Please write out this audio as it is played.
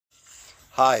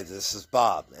Hi, this is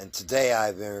Bob, and today I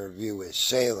have an interview with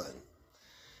Shaylon.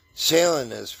 Shaylon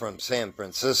is from San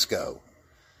Francisco.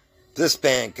 This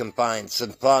band combines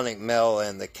symphonic metal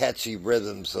and the catchy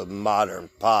rhythms of modern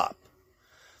pop.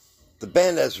 The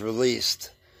band has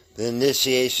released The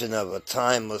Initiation of a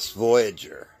Timeless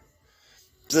Voyager.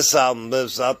 This album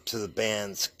lives up to the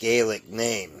band's Gaelic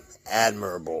name,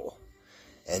 Admirable.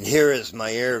 And here is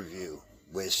my interview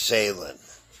with Shaylon.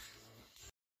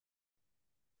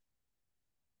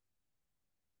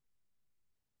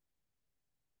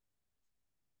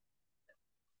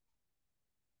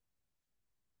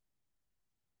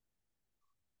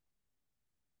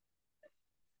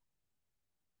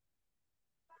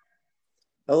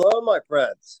 Hello, my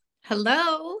friends.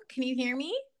 Hello, can you hear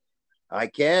me? I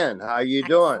can. How are you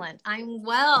doing? Excellent. I'm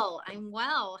well. I'm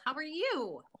well. How are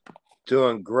you?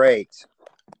 Doing great.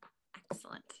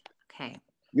 Excellent. Okay.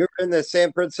 You're in the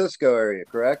San Francisco area,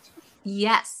 correct?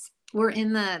 Yes, we're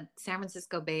in the San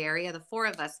Francisco Bay Area. The four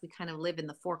of us, we kind of live in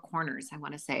the four corners, I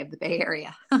want to say, of the Bay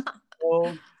Area.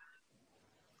 Hello.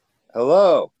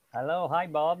 Hello. Hello. Hi,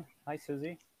 Bob. Hi,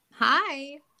 Susie.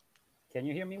 Hi. Can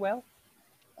you hear me well?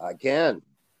 I can.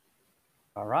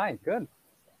 All right. Good.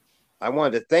 I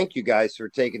wanted to thank you guys for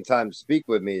taking time to speak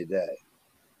with me today.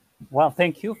 Well,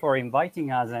 thank you for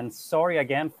inviting us, and sorry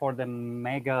again for the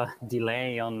mega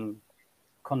delay on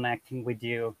connecting with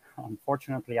you.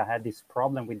 Unfortunately, I had this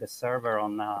problem with the server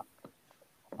on our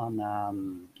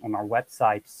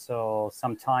website, so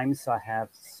sometimes I have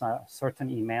certain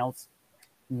emails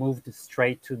moved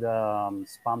straight to the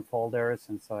spam folders,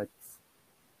 and so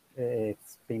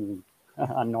it's been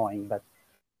annoying, but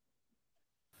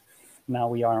now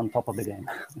we are on top of the game.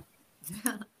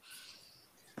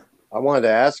 I wanted to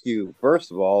ask you,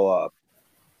 first of all,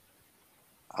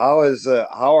 how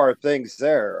are things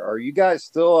there? Are you guys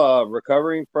still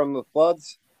recovering from the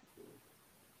floods?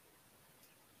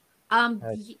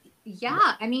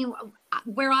 Yeah, I mean,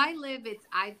 where I live,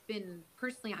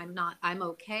 I'm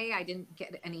okay. I didn't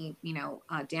get any,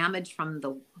 damage from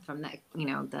the,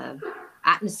 the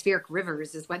atmospheric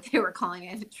rivers is what they were calling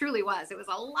it. It truly was. It was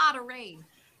a lot of rain,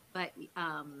 but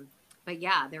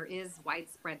yeah, there is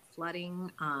widespread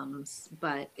flooding.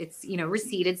 But it's,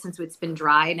 receded since it's been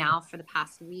dry now for the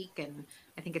past week. And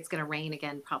I think it's going to rain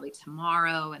again probably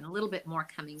tomorrow and a little bit more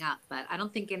coming up, but I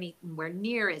don't think anywhere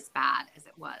near as bad as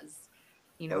it was,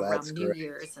 around New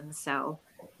Year's. And so,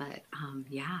 but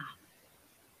yeah.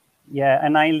 Yeah,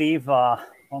 and I live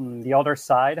on the other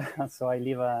side. So I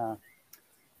live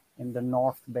in the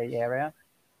North Bay area.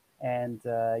 And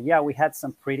yeah, we had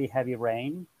some pretty heavy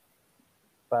rain,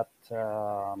 but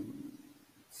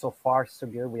so far so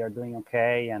good. We are doing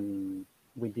okay, and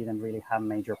we didn't really have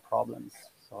major problems.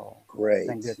 So great.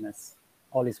 Thank goodness.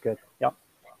 All is good. Yep.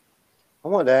 I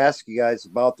wanted to ask you guys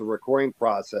about the recording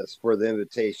process for the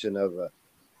invitation of a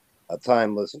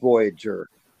Timeless Voyager.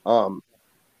 How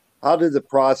did the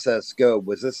process go?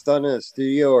 Was this done in a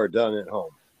studio or done at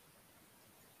home?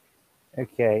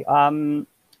 Okay.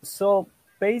 So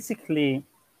basically,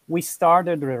 we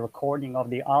started the recording of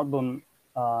the album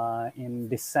in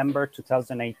December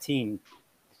 2018.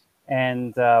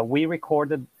 And we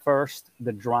recorded first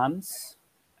the drums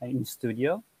in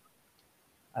studio,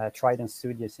 Trident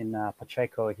Studios in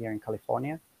Pacheco here in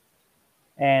California.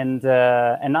 And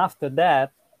after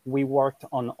that, we worked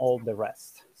on all the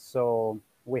rest. So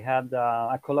we had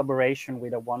a collaboration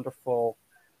with a wonderful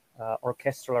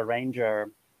orchestral arranger,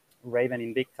 Raven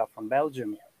Invicta from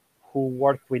Belgium, who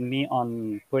worked with me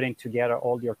on putting together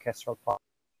all the orchestral parts.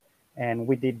 And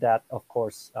we did that, of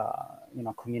course,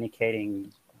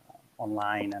 communicating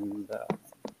online and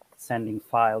sending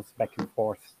files back and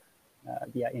forth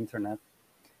via internet.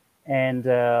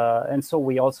 And so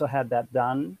we also had that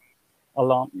done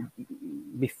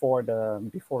before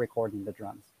recording the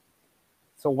drums.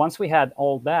 So once we had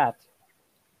all that,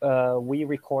 we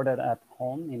recorded at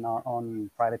home in our own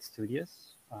private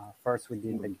studios. First, we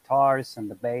did the guitars and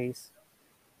the bass,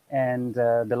 and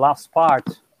the last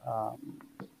part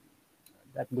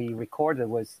that we recorded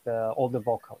was all the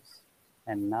vocals.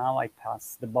 And now I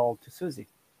pass the ball to Susie,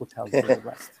 who tells you the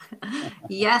rest.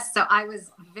 Yes, so I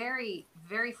was very,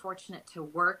 very fortunate to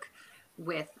work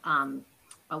with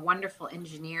a wonderful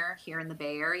engineer here in the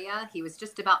Bay Area. He was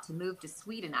just about to move to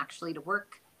Sweden, actually, to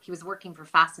work. He was working for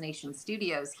Fascination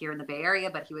Studios here in the Bay Area,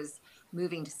 but he was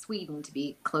moving to Sweden to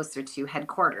be closer to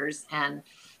headquarters. And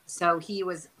so he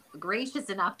was gracious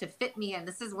enough to fit me in.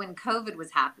 This is when COVID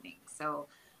was happening. So,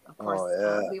 of course,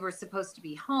 we were supposed to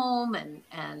be home,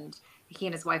 and he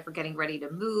and his wife were getting ready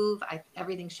to move.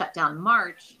 Everything shut down in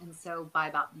March. And so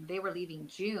they were leaving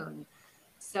June.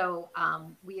 So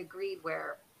we agreed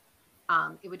where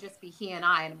it would just be he and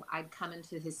I, and I'd come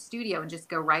into his studio and just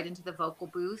go right into the vocal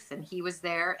booth, and he was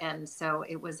there. And so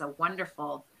it was a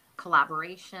wonderful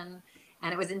collaboration,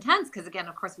 and it was intense because, again,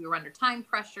 of course, we were under time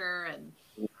pressure, and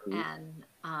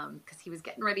because he was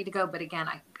getting ready to go. But again,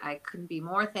 I couldn't be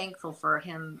more thankful for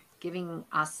him giving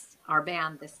us, our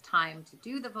band, this time to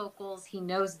do the vocals. He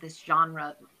knows this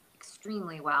genre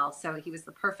extremely well, so he was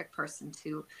the perfect person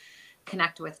to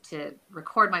connect with to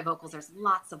record my vocals. There's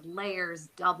lots of layers,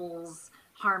 doubles,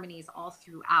 harmonies all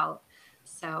throughout.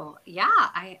 So yeah,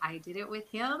 I did it with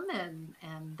him,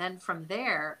 and then from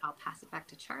there I'll pass it back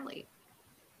to Charlie.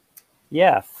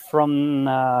 Yeah, from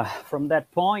that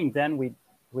point, then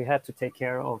we had to take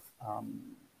care of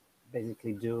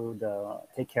basically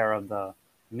take care of the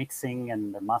mixing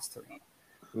and the mastering.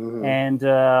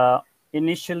 And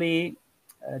initially,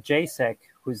 Jacek,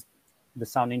 who's the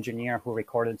sound engineer who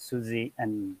recorded Susie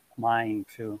and mine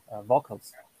two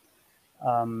vocals,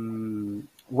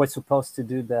 was supposed to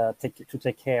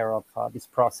take care of this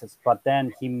process. But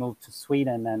then he moved to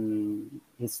Sweden and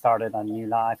he started a new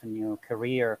life, a new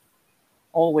career,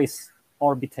 always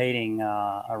orbitating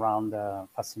around the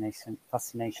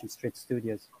Fascination Street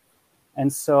Studios.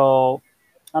 And so,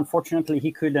 unfortunately,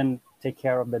 he couldn't take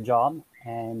care of the job.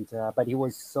 And but he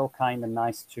was so kind and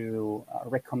nice to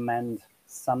recommend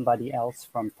somebody else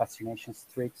from Fascination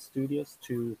Street Studios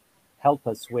to help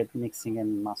us with mixing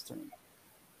and mastering.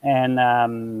 And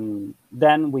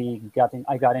then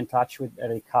I got in touch with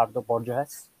Ricardo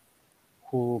Borges,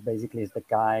 who basically is the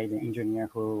engineer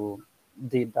who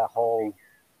did the whole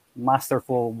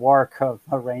masterful work of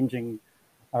arranging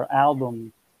our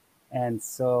album. And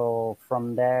so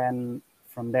from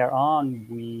there on,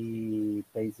 we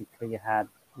basically had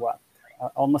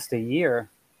almost a year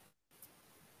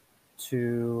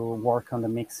to work on the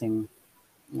mixing.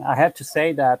 I have to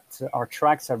say that our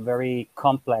tracks are very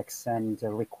complex and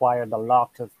required a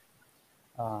lot of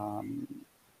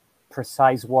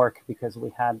precise work because we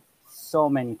had so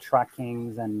many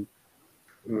trackings and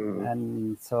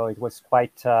so it was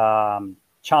quite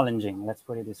challenging, let's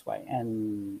put it this way.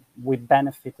 And we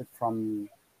benefited from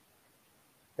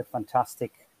the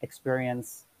fantastic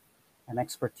experience and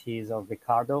expertise of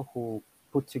Ricardo, who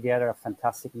put together a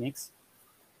fantastic mix.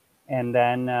 And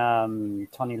then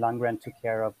Tony Landgren took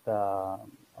care of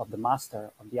the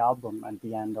master of the album at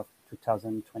the end of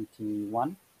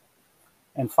 2021.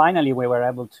 And finally, we were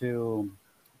able to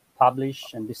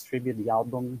publish and distribute the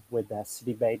album with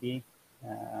CD Baby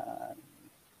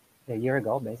a year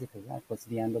ago, basically. Yeah, it was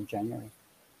the end of January.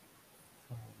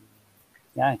 So,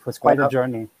 yeah, it was quite a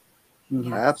journey.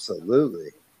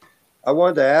 Absolutely. I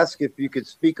wanted to ask if you could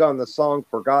speak on the song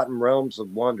Forgotten Realms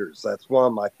of Wonders. That's one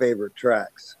of my favorite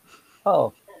tracks.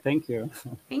 Oh, thank you.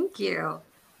 Thank you.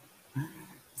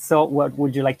 So what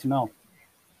would you like to know?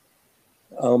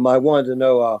 I wanted to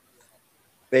know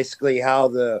basically how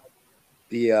the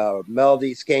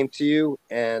melodies came to you,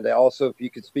 and also if you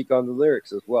could speak on the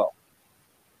lyrics as well.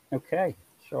 Okay,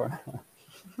 sure.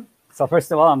 So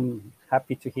first of all, I'm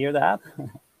happy to hear that.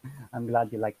 I'm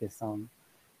glad you like this song.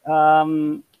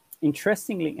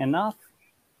 Interestingly enough,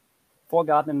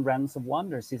 Forgotten Realms of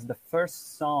Wonders is the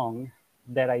first song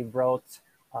that I wrote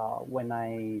when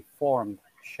I formed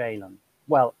Shaylon.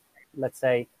 Well, let's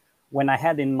say when I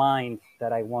had in mind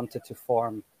that I wanted to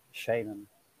form Shaylon.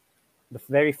 The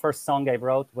very first song I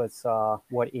wrote was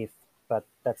What If, but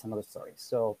that's another story.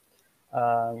 So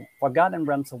Forgotten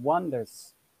Realms of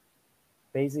Wonders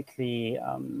basically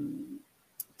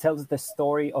tells the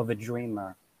story of a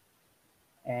dreamer.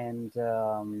 And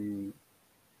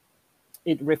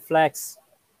it reflects,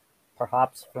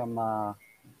 perhaps from a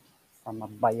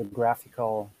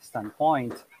biographical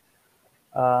standpoint,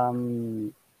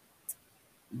 that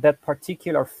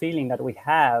particular feeling that we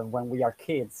have when we are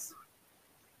kids,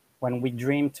 when we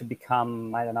dream to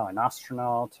become, I don't know, an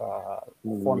astronaut or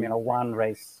a Formula One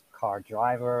race car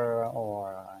driver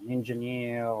or an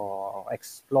engineer or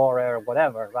explorer,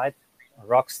 whatever, right? A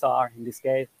rock star in this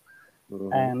case.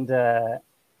 And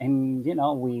you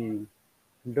know, we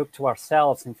look to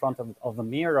ourselves in front of a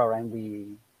mirror and we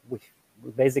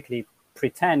basically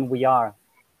pretend we are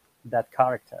that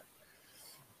character.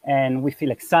 And we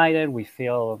feel excited, we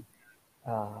feel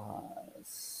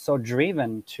so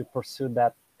driven to pursue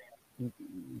that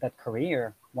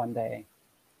career one day.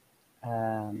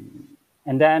 And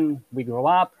then we grow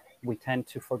up, we tend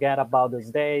to forget about those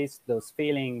days, those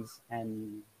feelings,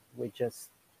 and we just,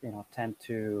 you know, tend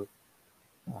to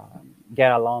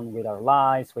get along with our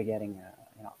lives. We're getting,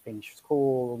 finish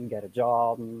school, get a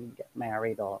job, get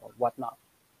married or whatnot.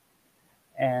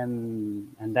 And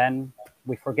then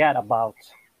we forget about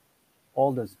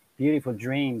all those beautiful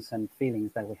dreams and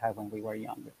feelings that we had when we were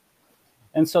younger.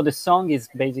 And so the song is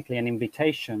basically an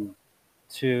invitation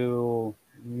to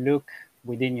look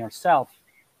within yourself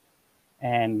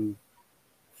and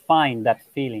find that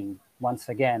feeling once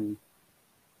again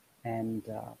and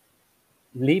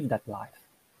live that life.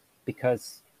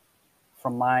 Because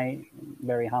from my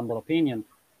very humble opinion,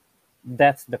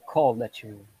 that's the call that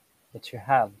you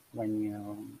have when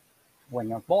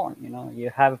you're born. You know, you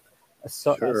have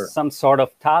Sure. some sort of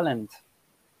talent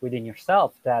within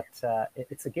yourself that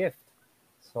it's a gift.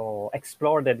 So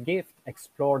explore that gift,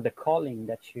 explore the calling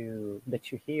that you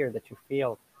hear, that you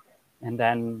feel, and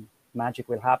then magic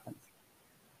will happen.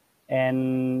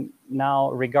 And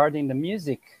now regarding the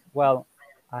music, well,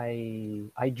 I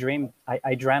dreamed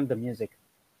the music.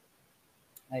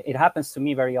 It happens to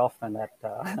me very often that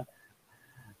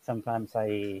sometimes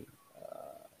I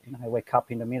wake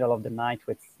up in the middle of the night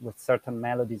with certain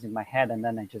melodies in my head, and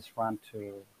then I just run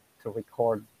to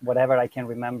record whatever I can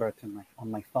remember on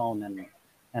my phone,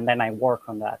 and then I work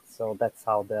on that. So that's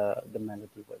how the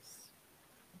melody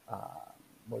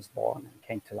was born and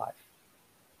came to life.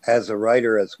 As a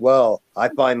writer as well, I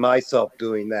find myself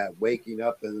doing that, waking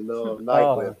up in the middle of the night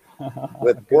Oh,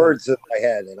 with good. words in my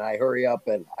head, and I hurry up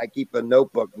and I keep a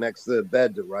notebook next to the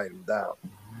bed to write them down.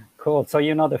 Cool. So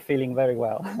you know the feeling very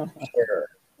well. Sure.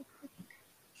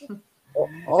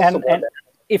 Also, And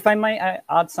if I may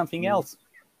add something else,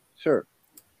 sure.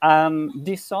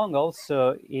 this song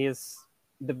also is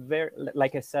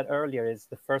like I said earlier, is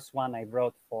the first one I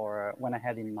wrote for when I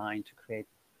had in mind to create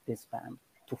this band,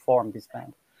 to form this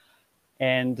band.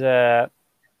 And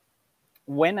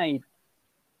when I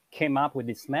came up with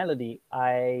this melody,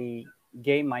 I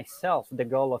gave myself the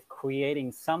goal of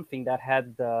creating something that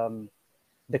had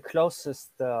the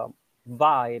closest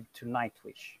vibe to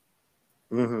Nightwish.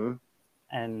 Mm-hmm.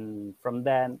 And from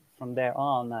there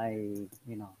on, I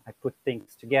put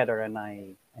things together, and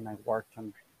I worked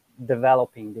on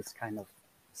developing this kind of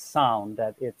sound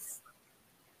that it's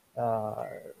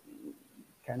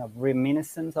kind of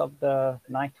reminiscent of the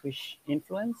Nightwish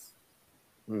influence,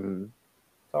 Mm-hmm.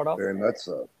 sort of. Very much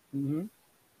so. Mm-hmm.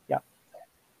 Yeah.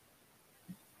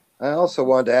 I also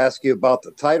wanted to ask you about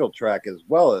the title track as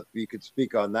well, if you could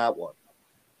speak on that one.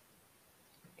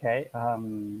 Okay.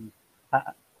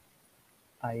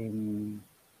 I'm.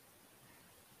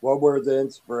 What were the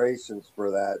inspirations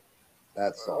for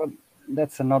that song?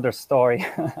 That's another story.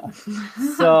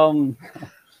 so,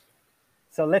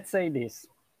 so let's say this.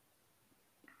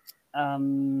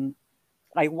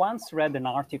 I once read an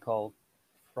article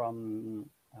from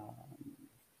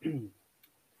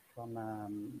from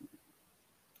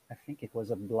I think it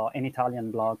was a blog, an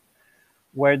Italian blog,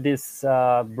 where this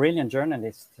brilliant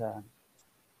journalist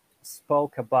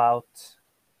spoke about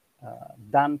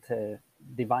Dante,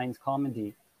 Divine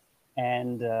Comedy,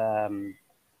 and The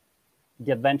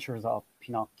Adventures of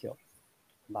Pinocchio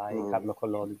by Carlo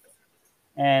Collodi,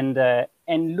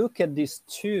 and look at these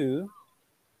two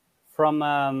from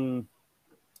an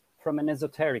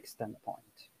esoteric standpoint.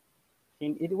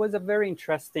 It was a very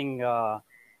interesting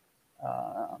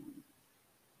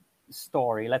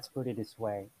story, let's put it this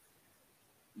way,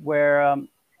 where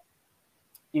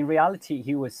in reality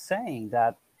he was saying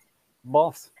that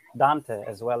both Dante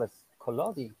as well as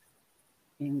Collodi,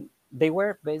 they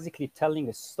were basically telling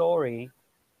a story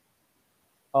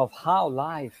of how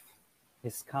life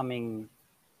is coming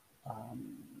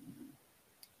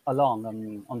along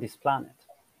on this planet.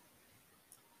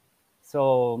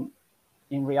 So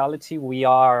in reality, we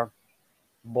are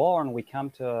born, we come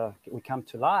to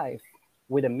life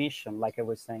with a mission, like I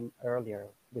was saying earlier.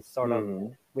 We sort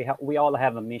of we all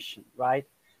have a mission, right?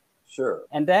 Sure.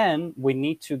 And then we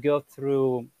need to go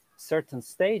through certain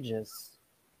stages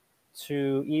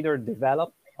to either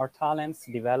develop our talents,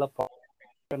 develop our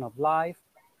vision of life,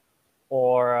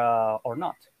 or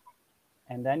not.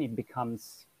 And then it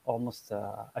becomes almost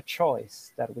a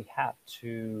choice that we have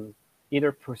to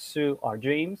either pursue our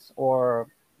dreams or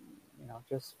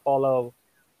just follow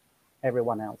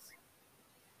everyone else.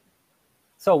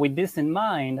 So with this in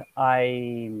mind,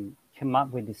 I came up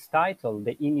with this title,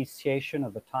 The Initiation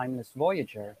of a Timeless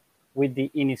Voyager, with the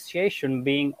initiation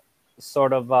being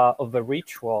sort of a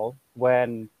ritual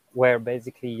where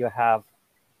basically you have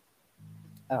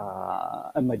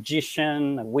a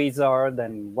magician, a wizard,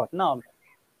 and whatnot,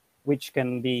 which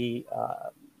can be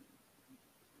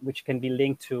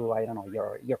linked to, I don't know,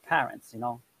 your parents,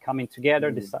 coming together,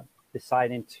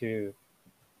 deciding to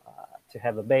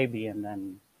have a baby, and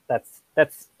then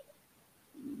that's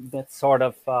sort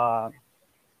of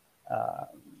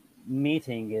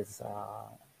meeting is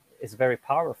very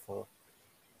powerful.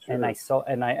 Sure.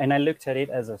 And I looked at it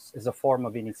as a form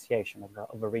of initiation,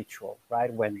 of a ritual,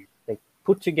 right? When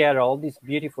put together all these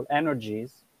beautiful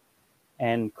energies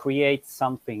and create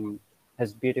something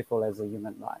as beautiful as a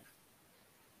human life.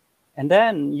 And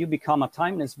then you become a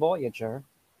timeless voyager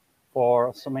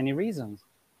for so many reasons,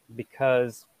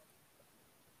 because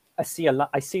I see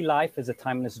life as a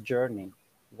timeless journey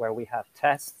where we have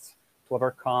tests to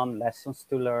overcome, lessons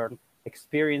to learn,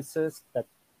 experiences that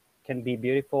can be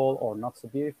beautiful or not so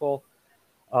beautiful,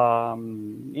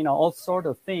 all sort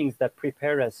of things that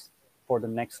prepare us for the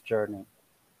next journey.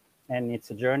 And it's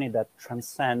a journey that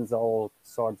transcends all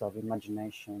sorts of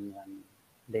imagination and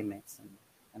limits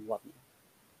and whatnot.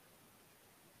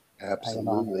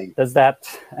 Absolutely. Does that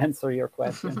answer your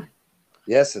question?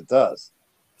 Yes, it does.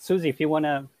 Susie, if you want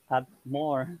to add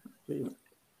more, please.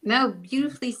 No,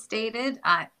 beautifully stated.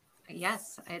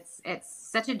 Yes, it's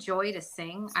such a joy to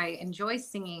sing. I enjoy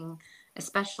singing,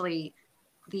 especially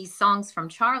these songs from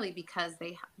Charlie, because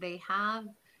they have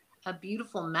a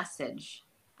beautiful message.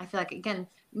 I feel like, again,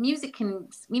 music can,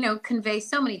 convey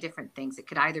so many different things. It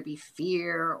could either be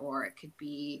fear, or it could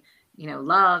be,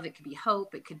 love. It could be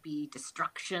hope. It could be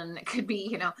destruction. It could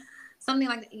be, something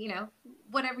like,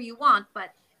 whatever you want.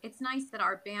 But it's nice that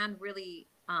our band really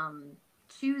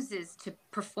chooses to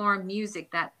perform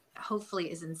music that hopefully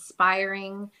is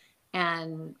inspiring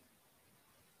and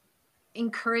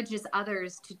encourages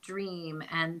others to dream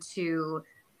and to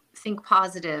think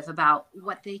positive about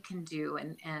what they can do,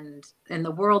 and in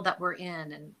the world that we're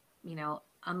in, and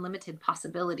unlimited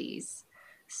possibilities.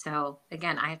 So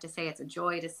again, I have to say it's a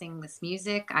joy to sing this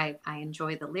music. I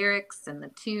enjoy the lyrics and the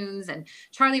tunes, and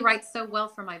Charlie writes so well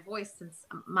for my voice, since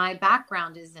my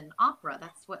background is in opera.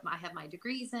 That's what I have my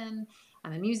degrees in.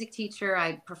 I'm a music teacher.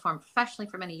 I performed professionally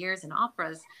for many years in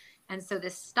operas. And so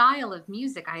this style of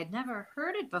music, I had never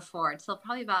heard it before until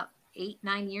probably about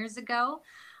 8-9 years ago.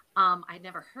 I'd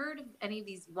never heard of any of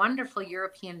these wonderful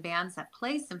European bands that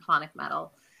play symphonic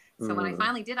metal. So when I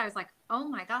finally did, I was like, oh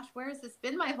my gosh, where has this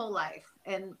been my whole life?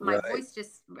 And my voice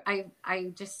just,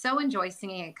 I just so enjoy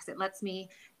singing it, because it lets me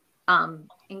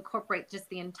incorporate just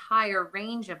the entire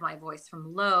range of my voice,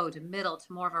 from low to middle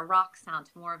to more of a rock sound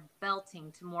to more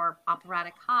belting to more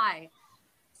operatic high.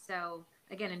 So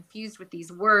again, infused with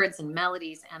these words and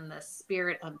melodies and the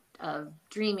spirit of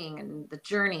dreaming and the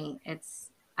journey,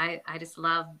 I just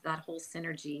love that whole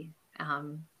synergy.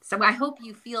 So I hope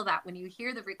you feel that when you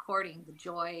hear the recording, the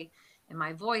joy in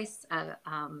my voice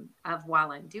of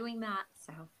while I'm doing that.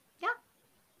 So yeah,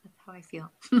 that's how I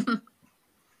feel.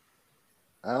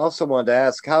 I also wanted to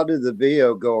ask, how did the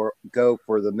video go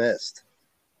for The Mist?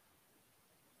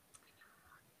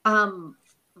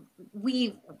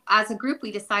 We, as a group,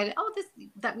 we decided,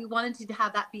 that we wanted to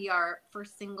have that be our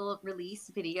first single release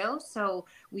video. So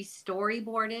we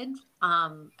storyboarded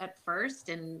at first,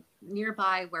 and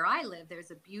nearby where I live,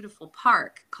 there's a beautiful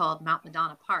park called Mount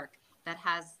Madonna Park that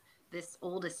has this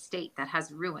old estate that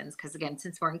has ruins. Because again,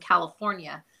 since we're in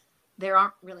California, there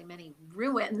aren't really many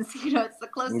ruins. It's the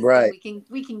closest thing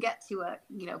we can get to a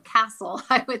castle,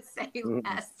 I would say,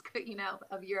 esque,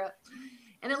 of Europe.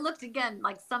 And it looked, again,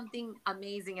 like something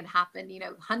amazing had happened,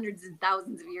 hundreds and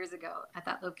thousands of years ago at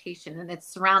that location. And it's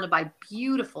surrounded by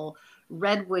beautiful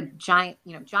redwood, giant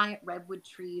redwood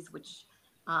trees, which,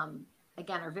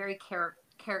 again, are very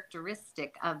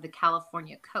characteristic of the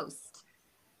California coast.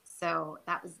 So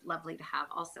that was lovely to have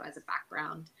also as a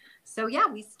background. So yeah,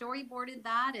 we storyboarded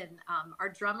that, and our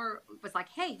drummer was like,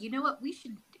 hey, you know what? We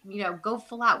should, go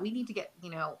full out. We need to get,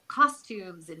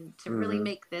 costumes, and to really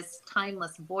make this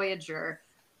timeless Voyager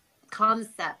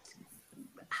concept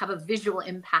have a visual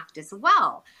impact as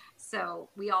well. So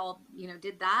we all,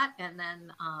 did that. And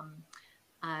then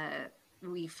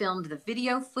we filmed the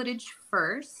video footage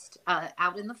first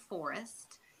out in the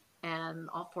forest. And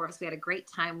all four of us, we had a great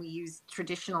time. We used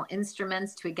traditional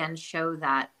instruments to, again, show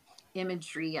that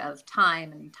imagery of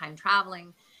time and time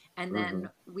traveling. And then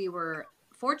we were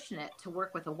fortunate to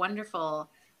work with a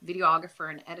wonderful videographer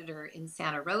and editor in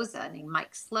Santa Rosa named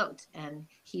Mike Sloat, and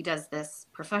he does this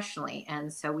professionally.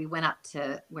 And so we went up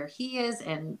to where he is,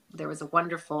 and there was a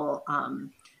wonderful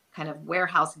kind of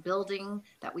warehouse building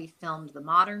that we filmed the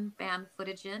modern band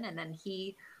footage in, and then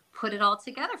he put it all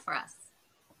together for us.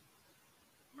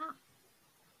 Yeah.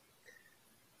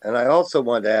 And I also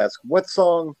wanted to ask, what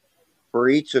song for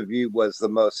each of you was the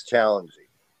most challenging?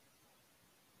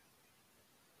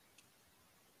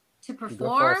 To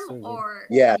perform, or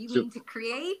you mean to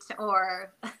create,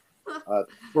 or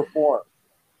perform?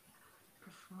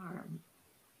 Perform.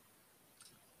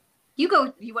 You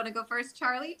want to go first,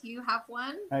 Charlie? Do you have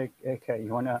one? Okay,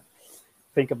 you want to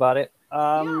think about it?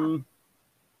 Yeah.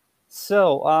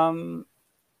 So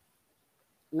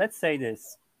let's say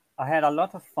this. I had a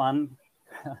lot of fun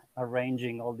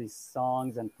arranging all these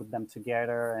songs and put them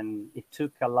together, and it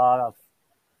took a lot of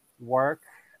work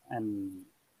and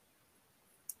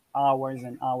hours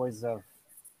and hours of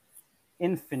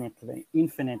infinite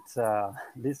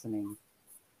listening.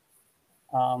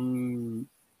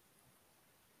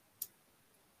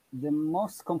 The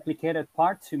most complicated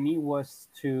part to me was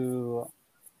to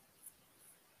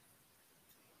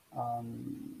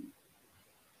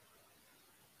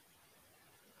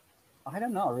I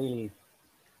don't know, really.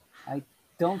 I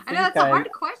don't I know think that's a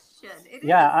hard question. It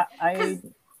yeah, is, I 'cause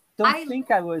don't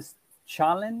think I was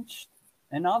challenged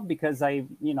enough, because I,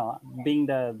 being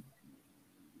the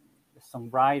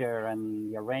songwriter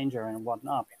and the arranger and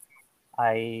whatnot,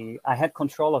 I had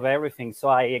control of everything. So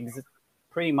I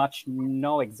pretty much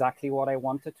know exactly what I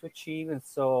wanted to achieve. And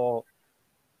so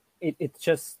it's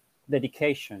just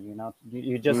dedication,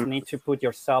 you just need to put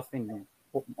yourself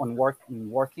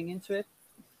working into it,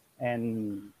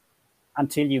 and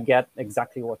until you get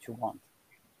exactly what you want.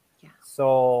 Yeah.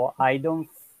 So I don't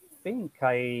think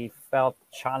I felt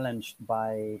challenged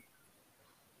by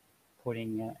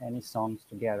putting any songs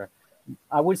together.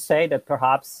 I would say that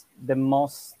perhaps the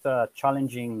most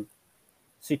challenging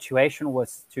situation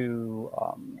was to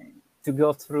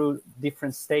go through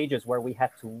different stages where we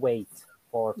had to wait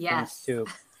for things Yes.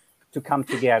 to come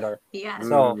together. Yes.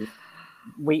 So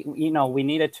we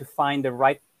needed to find the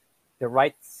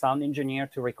right sound engineer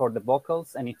to record the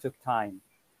vocals, and it took time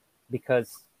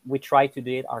because we tried to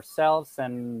do it ourselves,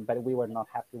 but we were not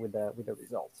happy with the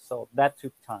results. So that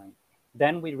took time.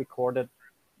 Then we recorded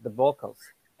the vocals,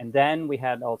 and then we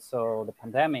had also the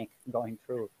pandemic going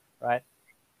through, right?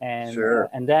 And Sure.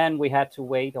 And then we had to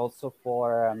wait also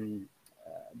for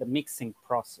the mixing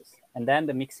process, and then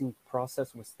the mixing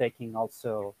process was taking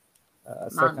also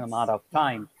a certain Months. amount of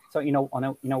time. So in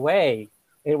a way,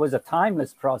 it was a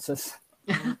timeless process.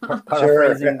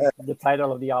 Paraphrasing the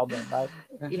title of the album, right?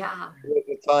 Yeah.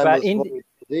 But Indeed.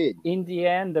 in the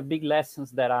end, the big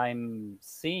lessons that I'm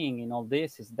seeing in all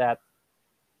this is that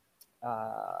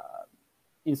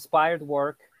inspired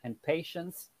work and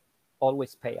patience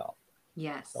always pay off.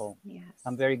 Yes. So yes.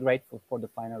 I'm very grateful for the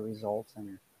final results,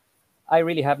 and I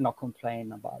really have no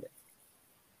complaint about it.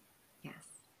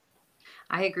 Yes,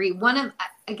 I agree.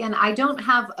 Again, I don't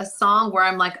have a song where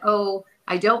I'm like, oh,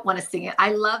 I don't want to sing it.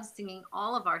 I love singing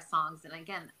all of our songs, and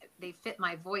again, they fit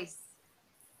my voice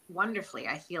wonderfully.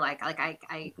 I feel like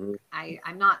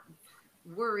I'm not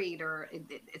worried, or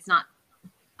it's not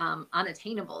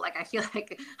unattainable. Like I feel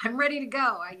like I'm ready to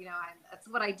go. That's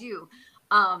what I do.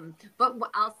 But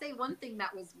I'll say one thing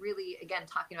that was really, again,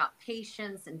 talking about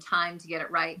patience and time to get it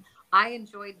right. I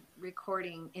enjoyed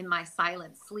recording in my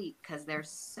silent sleep because there's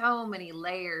so many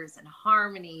layers and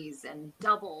harmonies and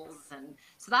doubles. And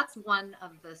so that's one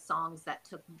of the songs that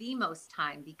took the most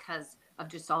time because of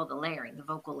just all the layering, the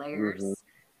vocal layers.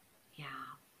 Yeah.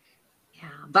 Yeah,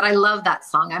 but I love that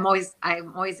song. I'm always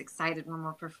excited when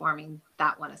we're performing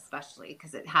that one, especially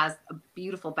because it has a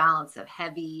beautiful balance of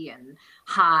heavy and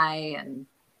high, and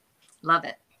love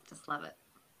it. Just love it.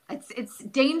 It's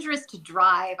dangerous to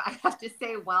drive, I have to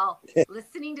say, while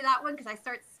listening to that one, because I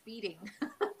start speeding.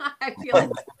 I feel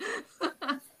like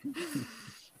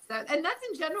so, and that's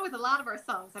in general with a lot of our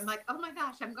songs. I'm like, oh my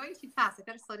gosh, I'm going too fast. I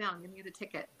better slow down. I'm gonna get a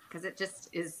ticket, because it just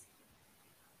is.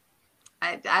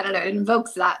 I don't know. It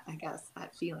invokes that, I guess,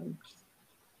 that feeling.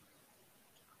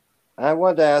 I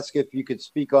wanted to ask if you could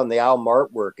speak on the album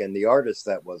artwork and the artist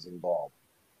that was involved.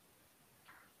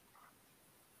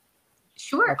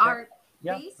 Sure. Okay. Our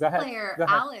bass go ahead. player, Go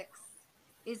ahead. Alex,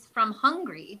 is from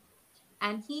Hungary,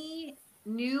 and he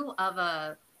knew of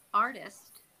a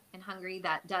artist in Hungary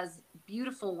that does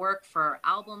beautiful work for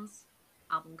albums,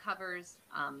 album covers,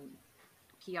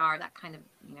 PR, that kind of,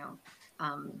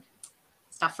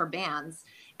 stuff for bands.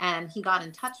 And he got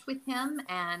in touch with him,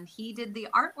 and he did the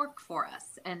artwork for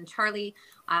us. And Charlie,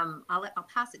 I'll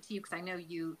pass it to you, because I know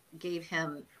you gave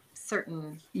him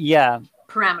certain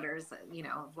parameters,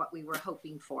 of what we were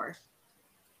hoping for.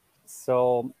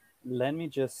 So let me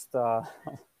just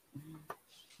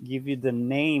give you the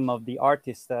name of the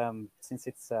artist. Since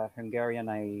it's Hungarian,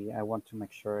 I want to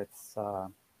make sure it's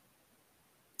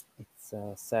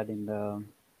said in the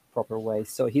proper way.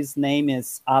 So his name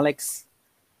is Alex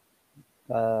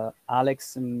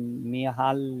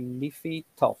Mihalifi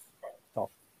Tov.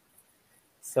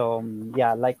 So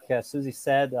like Susie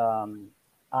said,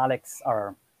 Alex,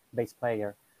 our bass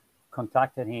player,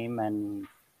 contacted him and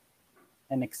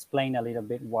explained a little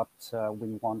bit what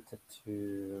we wanted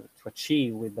to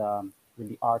achieve with the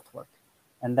artwork.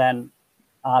 And then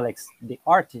Alex, the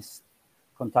artist,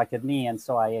 contacted me, and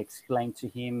so I explained to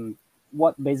him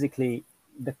what basically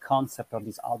the concept of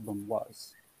this album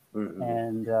was. Mm-hmm.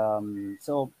 And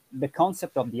so the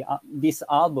concept of this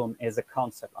album is a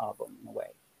concept album in a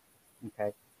way.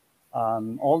 Okay,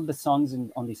 all the songs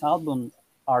on this album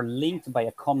are linked by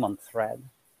a common thread,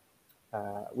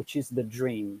 which is the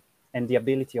dream and the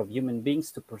ability of human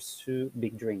beings to pursue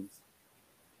big dreams.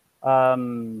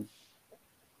 Um,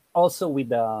 Also,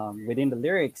 within the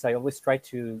lyrics, I always try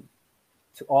to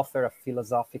offer a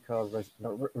philosophical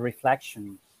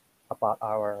reflection about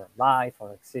our life,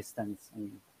 our existence,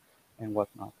 and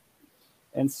whatnot.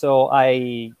 And so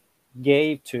I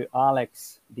gave to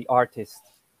Alex, the artist,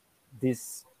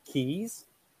 these keys,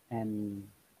 and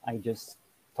I just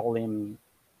told him,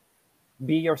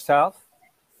 be yourself,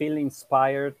 feel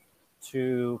inspired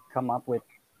to come up with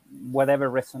whatever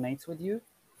resonates with you.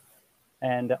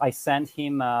 And I sent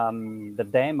him the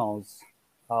demos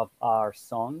of our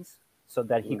songs so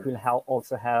that he could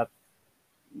also have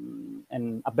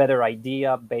a better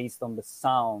idea based on the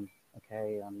sound,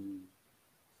 okay, on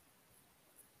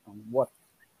what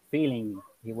feeling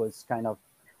he was kind of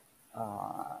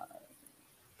uh,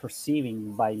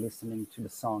 perceiving by listening to the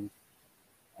song.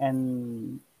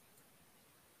 And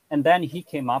and then he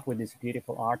came up with this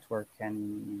beautiful artwork,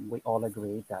 and we all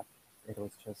agreed that it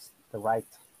was just the right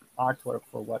artwork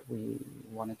for what we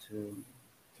wanted to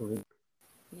read.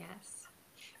 Yes.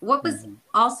 What was Mm-hmm.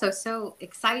 also so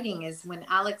exciting is when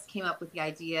Alex came up with the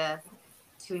idea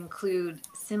to include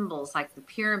symbols like the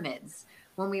pyramids.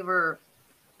 When we were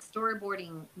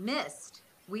storyboarding Mist,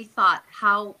 we thought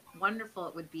how wonderful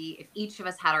it would be if each of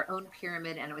us had our own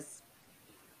pyramid and it was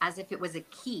as if it was a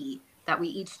key that we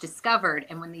each discovered.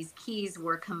 And when these keys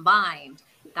were combined,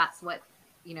 that's what,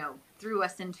 threw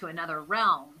us into another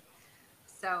realm.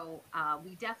 So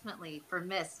we definitely, for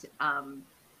Mist,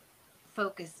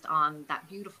 focused on that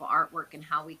beautiful artwork and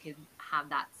how we could have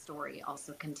that story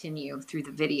also continue through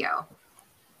the video.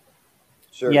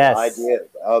 Sure, the Yes. idea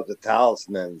of the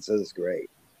talismans is great.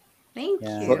 Thank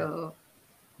Yeah. you.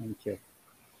 Thank you.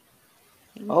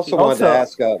 I also wanted to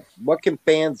ask, what can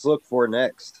fans look for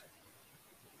next?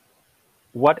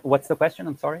 What's the question?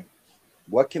 I'm sorry.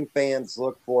 What can fans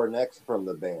look for next from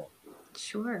the band?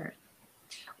 Sure.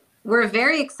 We're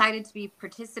very excited to be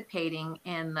participating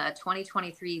in the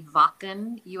 2023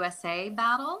 Vakken USA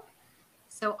battle.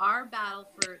 So our battle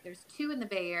there's 2 in the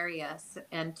Bay Area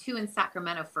and 2 in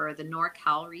Sacramento for the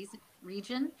NorCal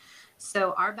region.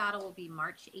 So our battle will be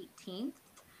March 18th.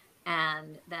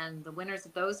 And then the winners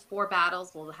of those 4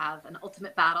 battles will have an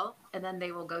ultimate battle. And then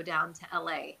they will go down to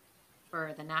LA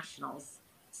for the nationals.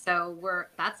 So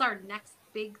that's our next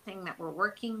big thing that we're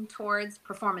working towards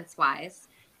performance wise.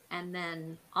 And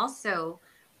then also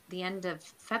the end of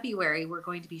February, we're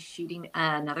going to be shooting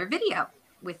another video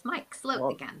with Mike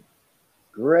Sloat again.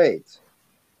 Great.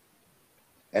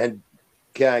 And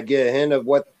can I get a hint of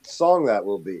what song that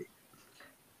will be?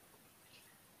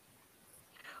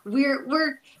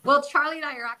 Well, Charlie and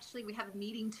I we have a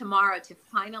meeting tomorrow to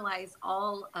finalize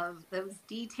all of those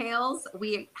details.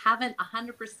 We haven't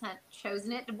 100%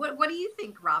 chosen it. What do you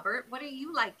think, Robert? What are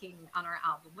you liking on our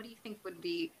album? What do you think would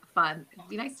be fun? It'd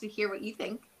be nice to hear what you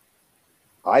think.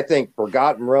 I think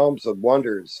Forgotten Realms of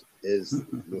Wonders is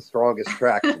the strongest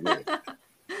track to me.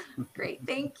 Great.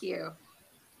 Thank you.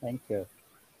 Thank you.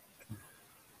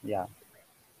 Yeah.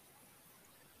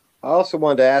 I also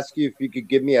wanted to ask you if you could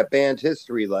give me a band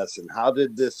history lesson. How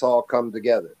did this all come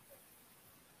together?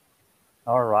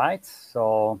 All right.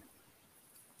 So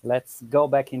let's go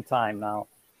back in time now.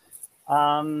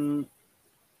 I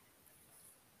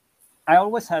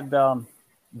always had the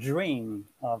dream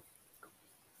of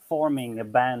forming a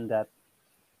band that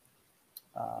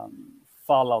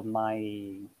followed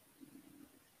my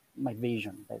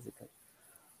vision, basically.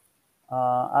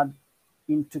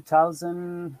 In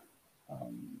 2000,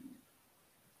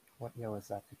 what year was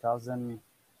that? 2000.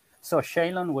 So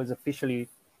Shaylon was officially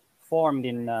formed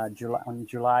in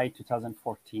July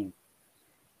 2014.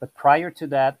 But prior to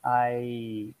that,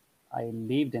 I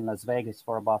lived in Las Vegas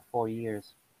for about 4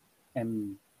 years.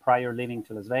 And prior living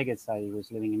to Las Vegas, I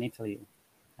was living in Italy,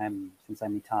 since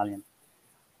I'm Italian.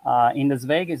 In Las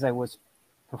Vegas, I was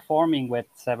performing with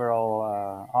several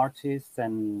artists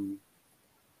and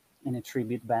in a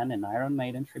tribute band, an Iron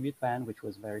Maiden tribute band, which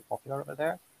was very popular over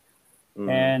there.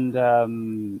 And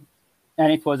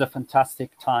it was a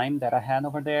fantastic time that I had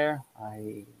over there.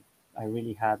 I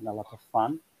really had a lot of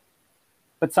fun,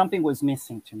 but something was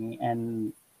missing to me,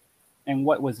 and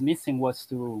what was missing was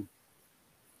to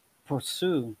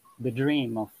pursue the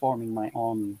dream of forming my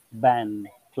own band,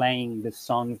 playing the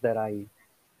songs that I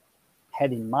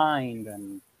had in mind,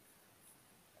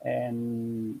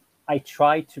 and I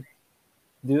tried to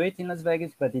do it in Las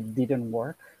Vegas, but it didn't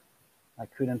work. I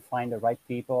couldn't find the right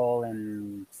people,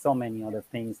 and so many other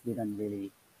things didn't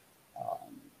really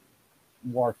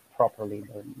work properly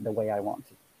the way I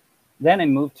wanted. Then I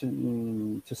moved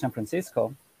to San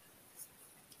Francisco,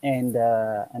 and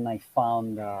I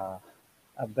found a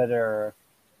better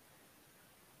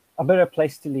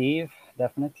place to live.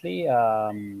 Definitely,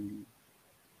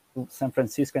 San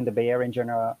Francisco and the Bay Area in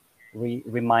general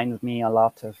reminded me a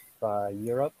lot of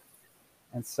Europe,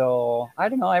 and so I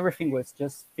don't know. Everything was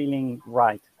just feeling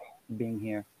right being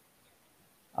here.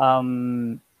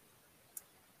 Um,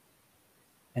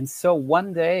 and so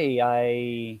one day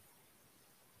I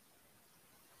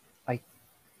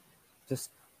just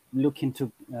look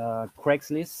into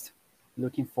Craigslist,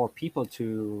 looking for people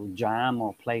to jam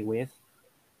or play with.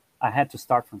 I had to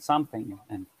start from something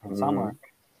and from somewhere,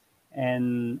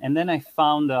 and then I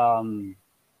found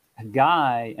a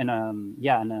guy and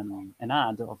an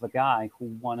ad of a guy who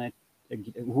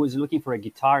was looking for a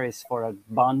guitarist for a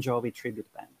Bon Jovi tribute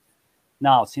band.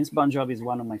 Now, since Bon Jovi is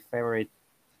one of my favorite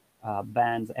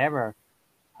bands ever,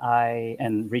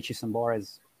 and Richie Sambora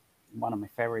is one of my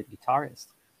favorite guitarists,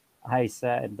 I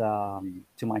said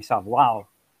to myself, "Wow,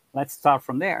 let's start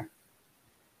from there."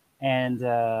 And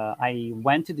I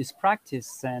went to this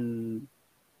practice and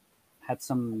had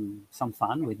some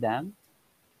fun with them,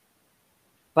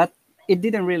 but it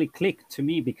didn't really click to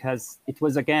me because it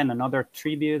was again another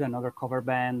tribute, another cover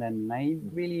band, and I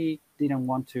really didn't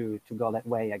want to go that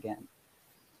way again.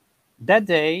 That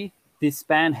day, this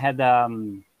band had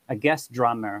a guest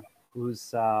drummer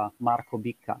who's Marco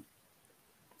Bicca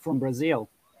from Brazil,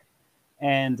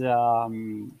 and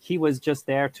he was just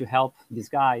there to help this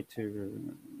guy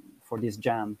for this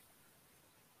jam.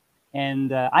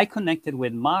 And I connected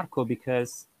with Marco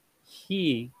because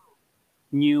he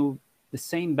knew the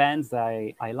same bands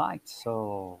I liked.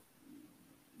 So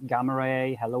Gamma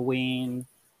Ray, Halloween,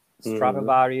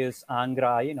 Stradivarius,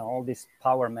 Angra, all this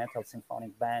power metal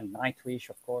symphonic band, Nightwish,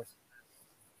 of course.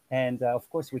 And of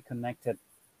course, we connected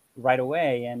right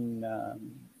away, and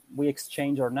we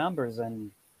exchanged our numbers,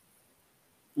 and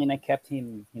I kept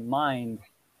him in mind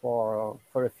for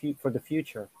the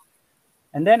future.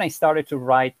 And then I started to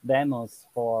write demos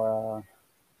for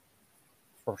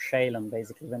Shaylon,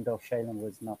 basically, even though Shaylon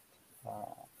was not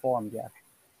formed yet.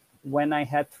 When I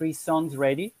had 3 songs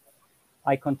ready,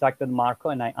 I contacted Marco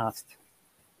and I asked,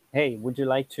 "Hey, would you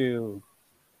like to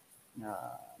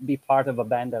be part of a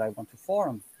band that I want to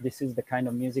form? This is the kind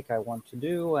of music I want to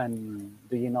do, and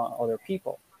do you know other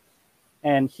people?"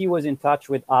 And he was in touch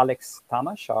with Alex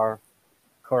Tamash, our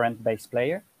current bass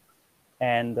player.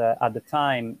 And at the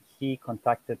time, he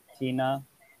contacted Tina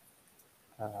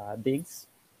Diggs,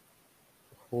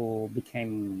 who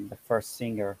became the first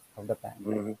singer of the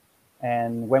band.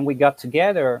 And when we got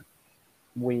together,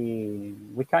 we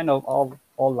kind of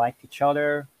all liked each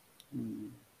other.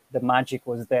 The magic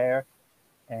was there,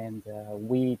 and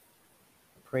we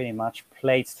pretty much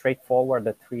played straightforward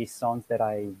the 3 songs that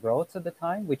I wrote at the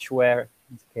time, which were,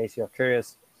 in case you're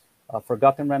curious,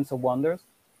 Forgotten Realms of Wonders,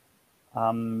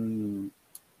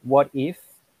 What If,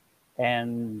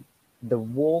 and The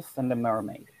Wolf and the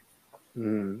Mermaid.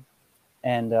 And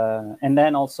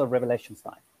then also Revelation's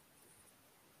Time.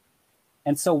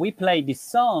 And so we played these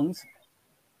songs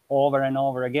over and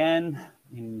over again,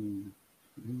 and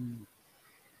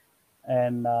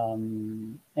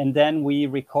then we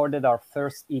recorded our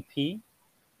first EP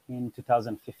in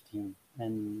 2015,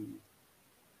 and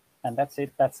that's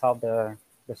it. That's how the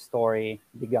story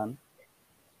began.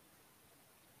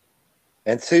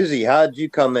 And Susie, how did you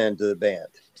come into the band?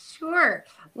 Sure.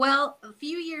 Well, a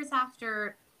few years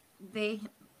after they,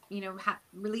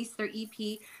 released their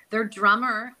EP, their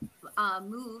drummer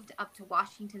moved up to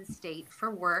Washington State for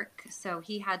work. So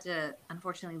he had to,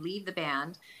 unfortunately, leave the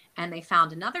band, and they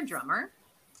found another drummer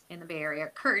in the Bay Area,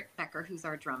 Kurt Becker, who's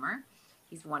our drummer.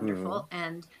 He's wonderful.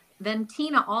 And then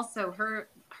Tina also,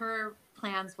 her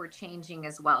plans were changing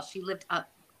as well. She lived up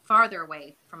farther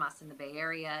away from us in the Bay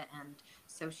Area, and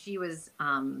so she was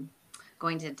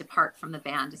going to depart from the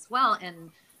band as well.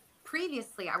 And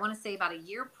previously, I want to say about a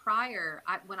year prior,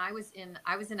 when I was in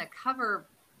a cover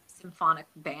symphonic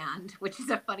band, which is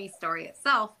a funny story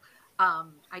itself.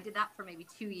 I did that for maybe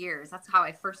 2 years. That's how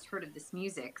I first heard of this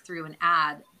music, through an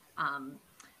ad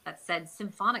that said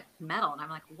symphonic metal, and I'm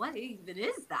like, what even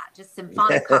is that? Just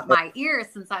symphonic caught my ear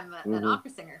since I'm an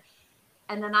opera singer.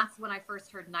 And then that's when I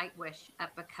first heard Nightwish,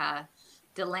 Epica,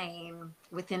 Delane,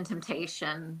 Within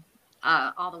Temptation,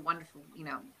 all the wonderful,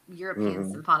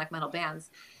 European symphonic metal bands.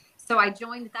 So I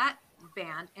joined that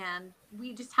band, and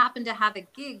we just happened to have a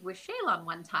gig with Shaylon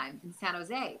one time in San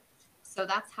Jose. So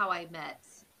that's how I met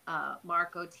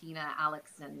Marco, Tina,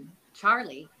 Alex, and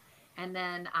Charlie. And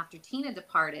then after Tina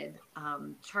departed,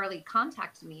 Charlie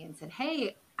contacted me and said,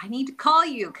 "Hey, I need to call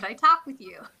you. Could I talk with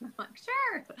you?" I'm like,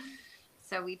 "Sure."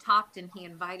 So we talked, and he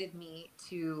invited me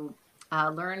to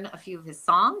learn a few of his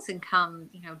songs and come,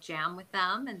 jam with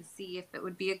them and see if it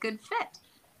would be a good fit.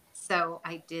 So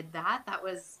I did that. That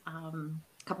was a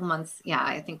couple months. Yeah,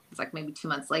 I think it was like maybe 2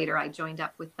 months later, I joined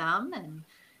up with them,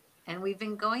 and we've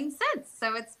been going since.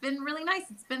 So it's been really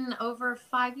nice. It's been over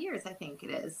 5 years, I think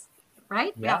it is.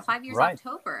 Right? Yeah, Yeah, 5 years right.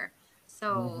 October.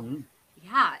 So Hmm.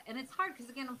 yeah, and it's hard because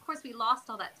again, of course, we lost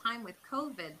all that time with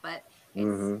COVID, but it's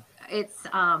Mm-hmm. it's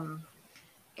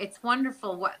it's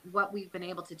wonderful what we've been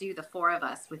able to do, the four of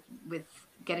us, with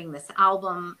getting this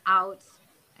album out,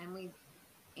 and we,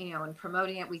 and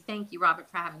promoting it. We thank you, Robert,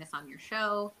 for having us on your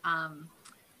show.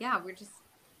 Yeah, we're just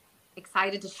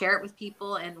excited to share it with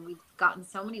people, and we've gotten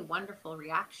so many wonderful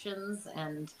reactions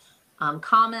and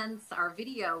comments. Our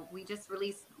video we just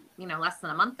released, less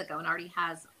than a month ago, and already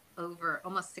has over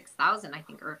almost 6,000, I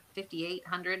think, or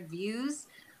 5,800 views.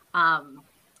 Um,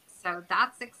 so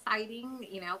that's exciting.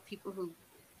 People who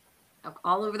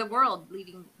all over the world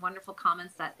leaving wonderful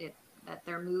comments that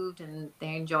they're moved and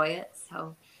they enjoy it.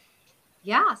 So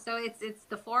yeah, so it's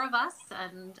the four of us,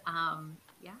 and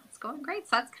yeah, it's going great.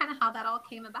 So that's kind of how that all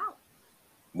came about.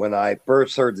 When I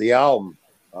first heard the album,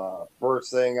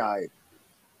 first thing I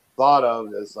thought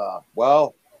of is,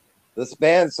 well, this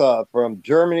band's from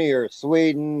Germany or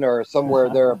Sweden or somewhere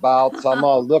thereabouts. I'm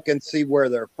gonna look and see where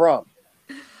they're from.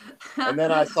 And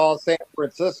then I saw San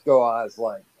Francisco. I was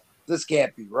like, this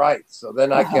can't be right. So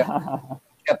then I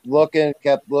kept looking.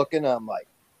 I'm like,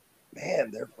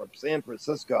 man, they're from San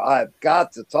Francisco. I've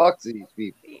got to talk to these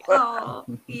people. Oh,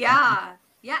 yeah.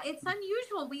 Yeah, it's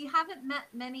unusual. We haven't met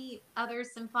many other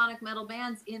symphonic metal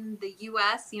bands in the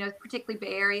US, particularly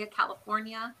Bay Area,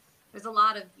 California. There's a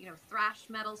lot of, thrash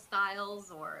metal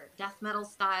styles or death metal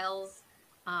styles.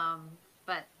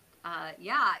 But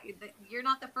yeah, you're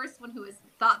not the first one who has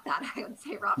thought that, I would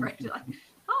say, Robert. You're like,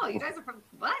 oh, you guys are from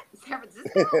what? San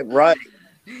Francisco? Right.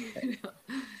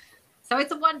 So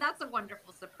that's a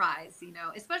wonderful surprise,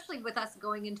 especially with us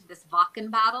going into this Wacken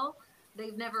battle.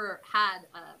 They've never had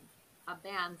a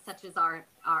band such as our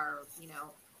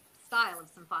style of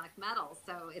symphonic metal.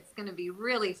 So it's going to be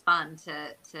really fun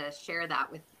to share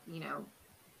that with new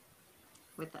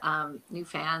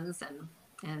fans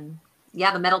and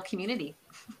yeah, the metal community.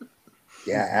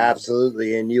 Yeah,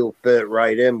 absolutely. And you'll fit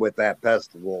right in with that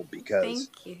festival because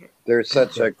Thank you. there's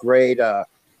such a great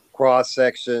cross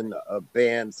section of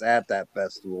bands at that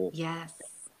festival. Yes.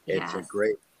 It's Yes.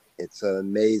 it's an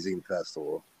amazing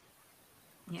festival.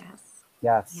 Yes.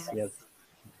 Yes,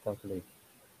 totally.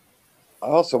 I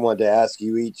also wanted to ask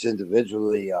you each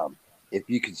individually if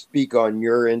you could speak on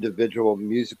your individual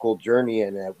musical journey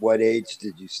and at what age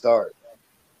did you start?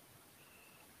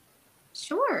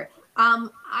 Sure. I'm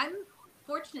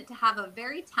fortunate to have a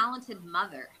very talented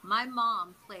mother. My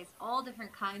mom plays all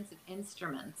different kinds of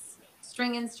instruments,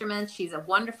 string instruments. She's a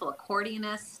wonderful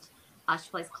accordionist. She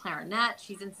plays clarinet.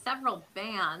 She's in several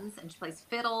bands, and she plays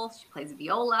fiddle. She plays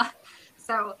viola.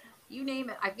 So you name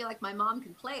it, I feel like my mom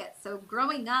can play it. So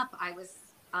growing up, I was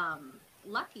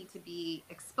lucky to be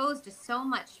exposed to so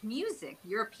much music,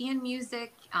 European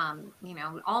music,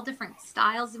 all different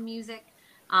styles of music.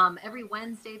 Every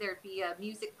Wednesday, there'd be a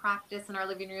music practice in our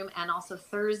living room, and also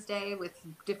Thursday with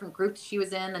different groups she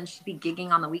was in, and she'd be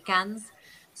gigging on the weekends.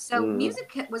 So Mm-hmm.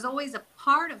 music was always a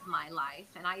part of my life,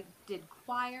 and I did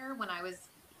choir when I was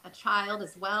a child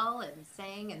as well, and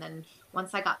sang. And then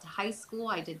once I got to high school,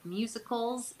 I did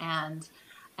musicals, and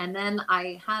then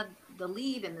I had the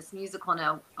lead in this musical,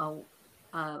 and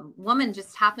a woman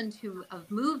just happened to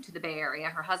have moved to the Bay Area.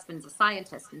 Her husband's a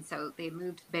scientist, and so they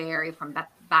moved to the Bay Area from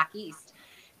back east.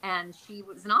 And she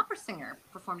was an opera singer,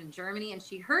 performed in Germany, and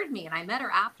she heard me, and I met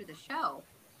her after the show,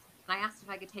 and I asked if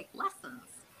I could take lessons.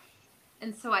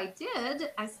 And so I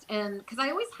did, and because I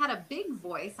always had a big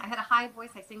voice, I had a high voice,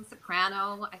 I sang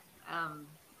soprano.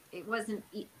 It wasn't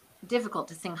difficult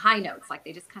to sing high notes, like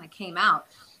they just kind of came out.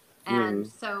 And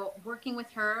so working with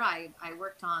her, I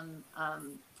worked on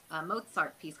a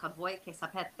Mozart piece called Voi che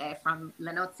sapete from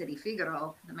Le Nozze di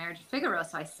Figaro, The Marriage of Figaro.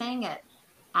 So I sang it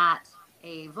at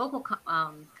a vocal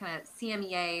kind of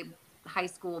CMEA high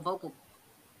school vocal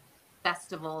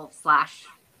festival /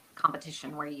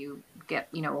 competition where you get,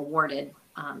 awarded,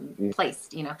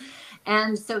 placed,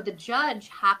 And so the judge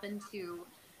happened to,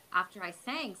 after I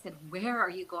sang, said, "Where are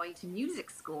you going to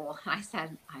music school?" And I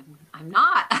said, I'm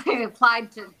not. I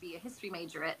applied to be a history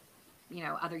major at,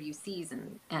 other UCs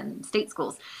and state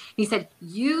schools. He said,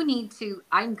 "You need to,"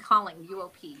 I'm calling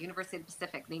UOP, University of the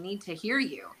Pacific. They need to hear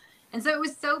you. And so it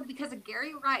was so because of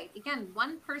Gary Wright. Again,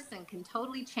 one person can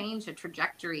totally change the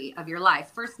trajectory of your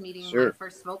life. First meeting my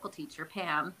first vocal teacher,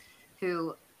 Pam,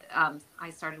 who I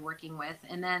started working with.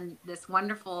 And then this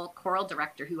wonderful choral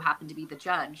director who happened to be the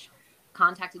judge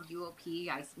contacted UOP.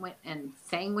 I went and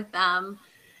sang with them,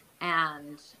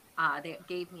 and they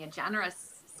gave me a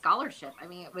generous scholarship. I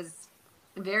mean, it was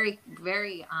very,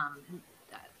 very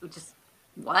just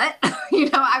what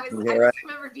I just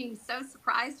remember being so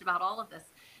surprised about all of this.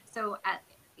 So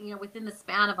within the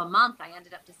span of a month, I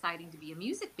ended up deciding to be a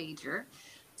music major.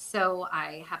 So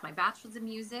I had my bachelor's in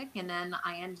music, and then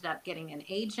I ended up getting an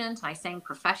agent. I sang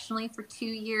professionally for 2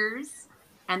 years.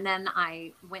 And then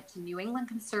I went to New England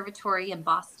Conservatory in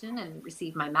Boston and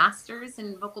received my master's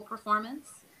in vocal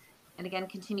performance. And again,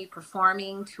 continued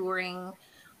performing, touring.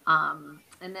 And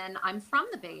then I'm from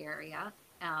the Bay Area.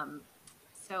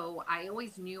 So I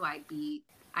always knew I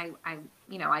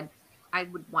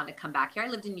would want to come back here. I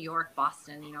lived in New York,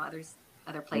 Boston,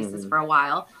 other places for a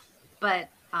while, but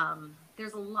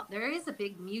there is a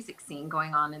big music scene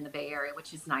going on in the Bay Area,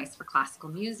 which is nice for classical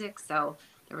music. So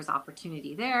there was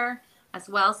opportunity there as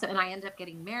well. So, and I ended up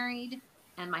getting married,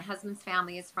 and my husband's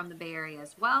family is from the Bay Area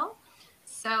as well.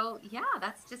 So yeah,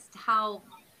 that's just how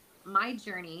my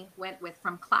journey went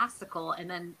from classical and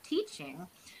then teaching.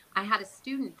 I had a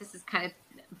student, this is kind of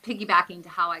piggybacking to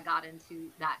how I got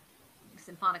into that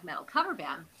symphonic metal cover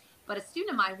band, but a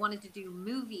student of mine wanted to do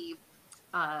movie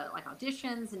like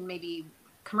auditions and maybe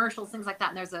commercials, things like that.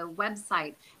 And there's a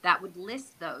website that would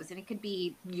list those, and it could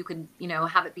be, you can,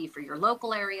 have it be for your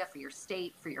local area, for your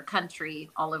state, for your country,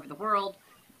 all over the world.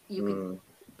 You can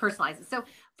personalize it. So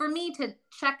for me to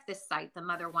check this site, the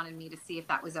mother wanted me to see if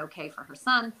that was okay for her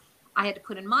son. I had to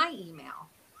put in my email.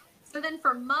 So then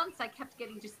for months, I kept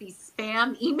getting just these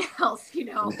spam emails, we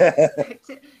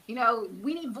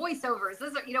need voiceovers,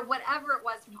 whatever it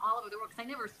was from all over the world. Because I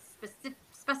never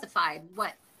specified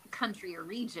what country or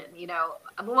region,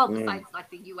 besides like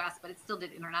the US, but it still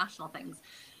did international things.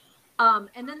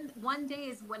 And then one day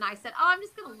is when I said, I'm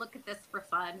just going to look at this for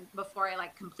fun before I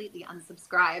completely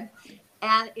unsubscribe.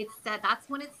 And that's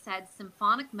when it said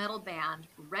Symphonic Metal Band,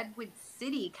 Redwood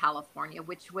City, California,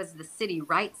 which was the city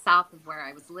right south of where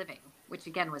I was living, which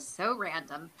again was so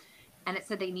random. And it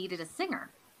said they needed a singer.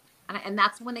 And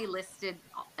that's when they listed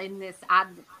in this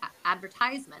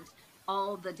advertisement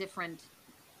all the different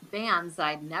bands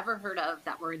I'd never heard of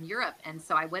that were in Europe. And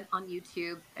so I went on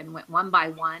YouTube and went one by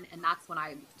one. And that's when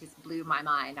I just blew my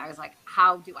mind. I was like,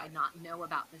 how do I not know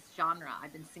about this genre?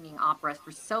 I've been singing opera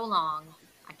for so long.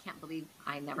 I can't believe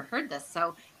I never heard this.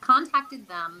 So contacted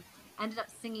them, ended up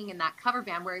singing in that cover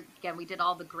band where, again, we did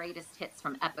all the greatest hits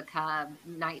from Epica,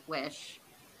 Nightwish,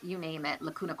 you name it,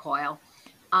 Lacuna Coil.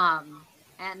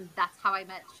 And that's how I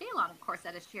met Shaylon, of course,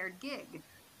 at a shared gig.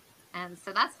 And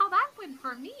so that's how that went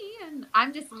for me. And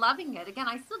I'm just loving it. Again,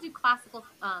 I still do classical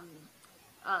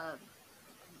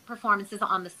performances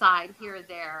on the side here or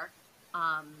there.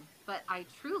 But I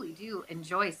truly do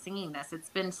enjoy singing this. It's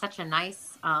been such a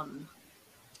nice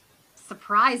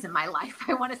surprise in my life.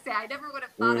 I want to say I never would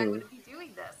have thought I would be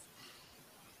doing this.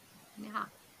 Yeah.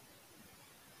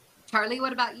 Charlie,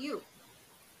 what about you?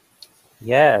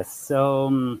 Yes.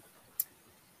 So,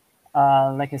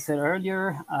 like I said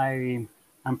earlier,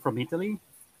 I'm from Italy.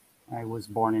 I was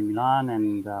born in Milan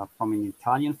and from an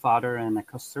Italian father and a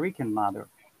Costa Rican mother.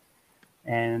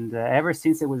 And ever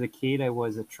since I was a kid, I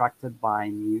was attracted by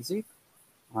music.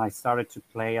 I started to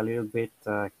play a little bit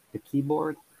the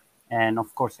keyboard. And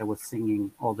of course, I was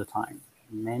singing all the time.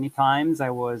 Many times I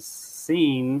was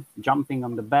seen jumping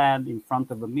on the bed in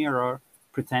front of a mirror,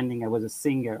 pretending I was a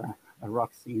singer, a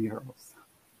rock singer,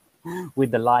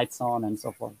 with the lights on and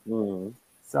so forth.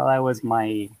 So that was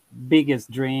my biggest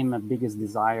dream, and biggest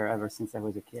desire ever since I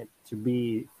was a kid, to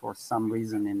be, for some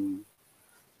reason,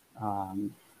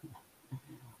 on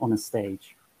a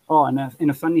stage. Oh, and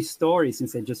a funny story,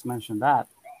 since I just mentioned that,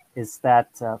 is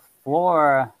that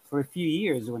for a few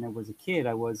years when I was a kid,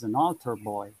 I was an altar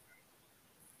boy,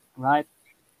 right?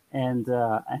 And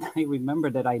I remember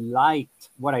that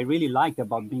what I really liked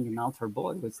about being an altar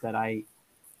boy was that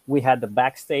we had the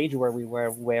backstage where we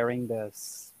were wearing the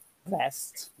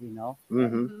vest,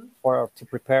 to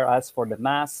prepare us for the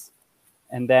mass,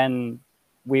 and then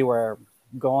we were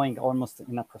going almost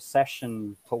in a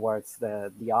procession towards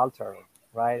the altar,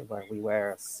 right, where we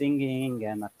were singing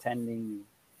and attending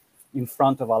in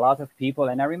front of a lot of people.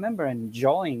 And I remember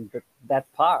enjoying that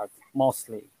part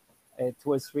mostly. It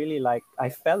was really like I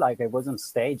felt like I was on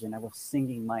stage and I was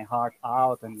singing my heart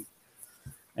out, and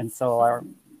so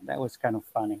that was kind of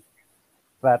funny.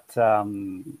 But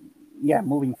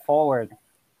moving forward,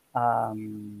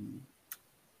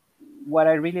 what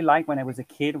I really liked when I was a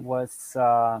kid was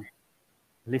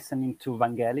listening to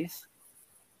Vangelis,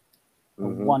 a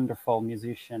Mm-hmm. wonderful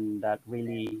musician that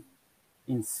really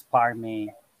inspired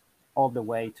me all the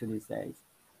way to these days.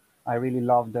 I really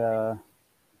love the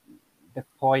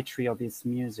poetry of his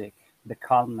music, the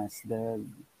calmness, the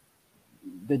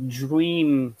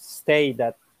dream state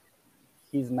that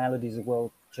his melodies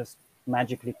will just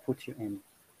magically put you in.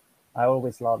 I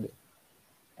always loved it,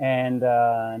 and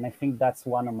I think that's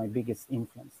one of my biggest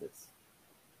influences.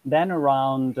 Then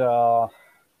around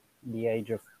the age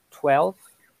of 12,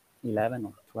 11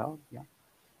 or 12, yeah,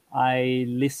 I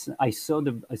saw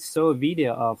a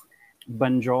video of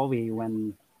Bon Jovi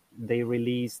when they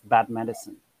released Bad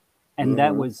Medicine, and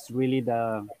that Mm-hmm. was really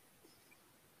the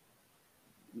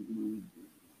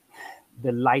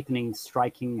lightning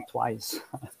striking twice.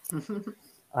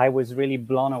 I was really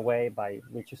blown away by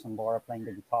Richie Sambora playing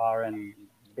the guitar and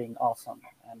being awesome.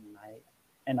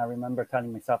 And I remember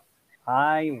telling myself,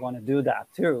 I want to do that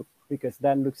too because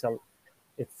that looks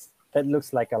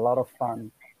like a lot of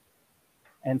fun.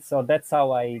 And so that's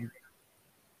how I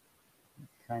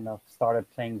kind of started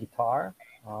playing guitar.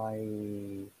 I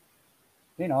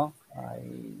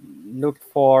looked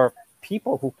for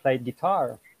people who played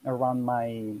guitar around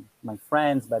my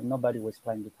friends, but nobody was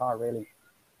playing guitar really.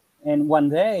 And one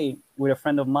day, with a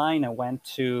friend of mine, I went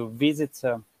to visit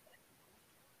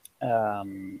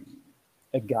um,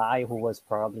 a guy who was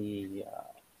probably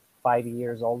 5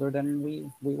 years older than we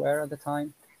were at the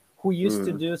time,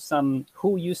 Mm-hmm.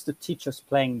 who used to teach us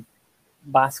playing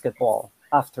basketball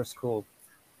after school.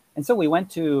 And so we went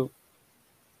to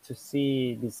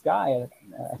see this guy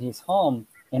at his home,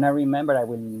 and I remember I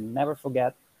will never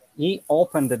forget. He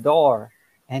opened the door,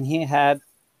 and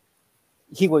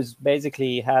he was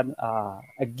basically had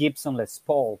a Gibson Les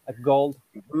Paul, a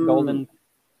Mm-hmm. golden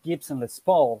Gibson Les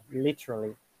Paul,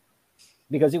 literally,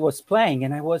 because he was playing,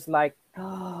 and I was like,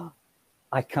 oh,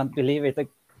 I can't believe it. Like,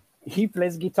 he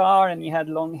plays guitar, and he had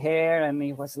long hair, and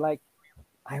he was like,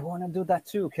 I want to do that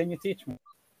too. Can you teach me?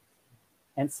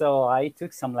 And so I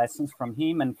took some lessons from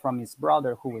him and from his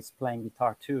brother, who was playing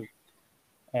guitar too,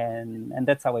 and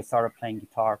that's how I started playing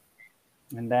guitar.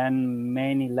 And then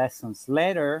many lessons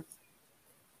later,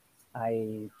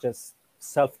 I just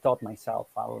self-taught myself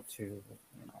how to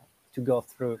go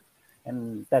through,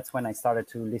 and that's when I started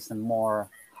to listen more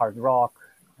hard rock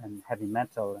and heavy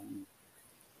metal. And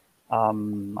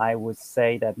I would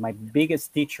say that my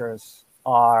biggest teachers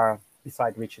are,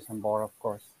 beside Richie Sambora, of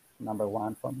course, number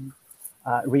one for me,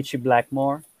 Richie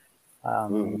Blackmore,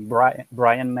 Mm-hmm.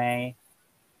 Brian May,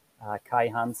 Kai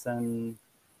Hansen,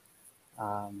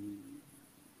 um,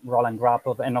 Roland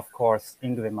Grapov, and of course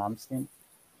Yngwie Malmsteen.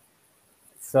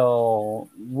 So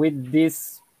with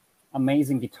this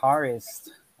amazing guitarist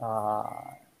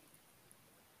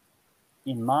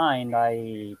in mind,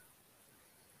 I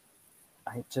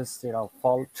just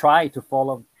try to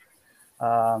follow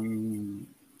um,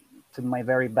 to my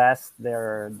very best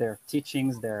their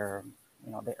teachings, their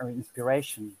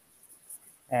inspiration,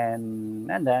 and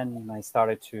then I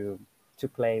started to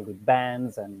play with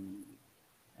bands and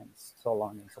so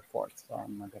on and so forth. So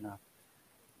I'm not gonna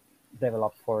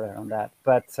develop further on that,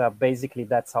 but basically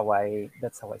that's how I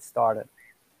started.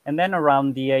 And then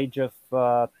around the age of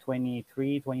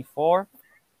 23, 24,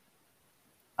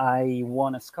 I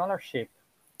won a scholarship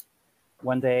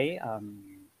one day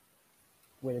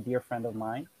with a dear friend of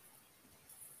mine,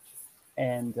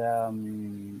 and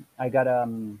I got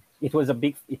it was a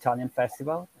big Italian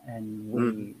festival, and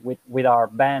Mm-hmm. with our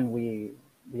band we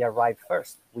arrived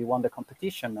first. We won the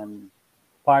competition, and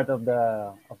part of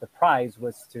the prize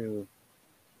was to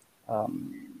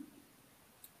um,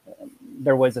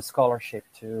 there was a scholarship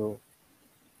to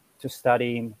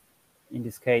study, in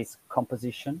this case,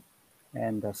 composition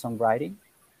and songwriting,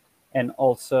 and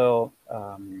also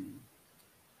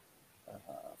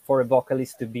for a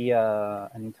vocalist to be an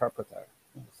interpreter,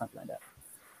 something like that.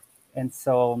 And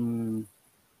so,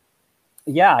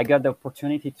 yeah, I got the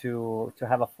opportunity to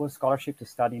have a full scholarship to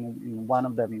study in one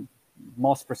of the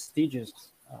most prestigious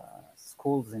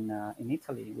schools in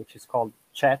Italy, which is called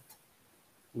CET,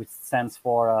 which stands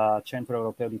for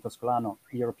Centro Europeo di Toscolano,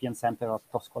 European Center of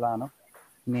Toscolano,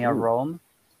 near Mm-hmm. Rome,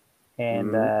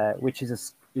 and Mm-hmm. which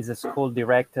is a school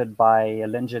directed by a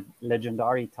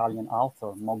legendary Italian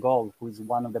author, Mogol, who is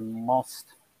one of the most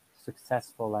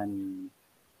successful and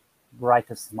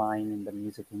brightest mind in the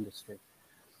music industry.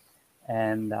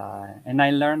 And I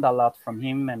learned a lot from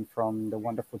him and from the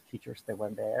wonderful teachers that were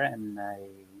there, and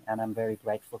I'm very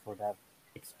grateful for that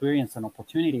experience and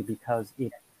opportunity because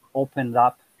it opened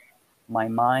up my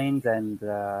mind and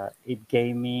it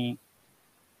gave me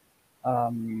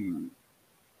um,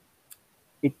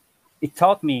 it it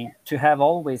taught me to have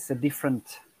always a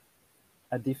different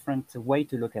way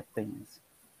to look at things,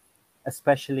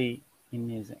 especially in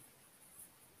music.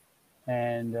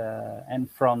 And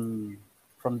from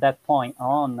that point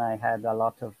on, I had a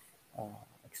lot of uh,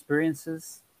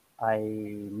 experiences. I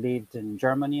lived in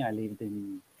Germany. I lived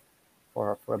in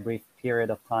for a brief period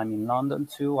of time in London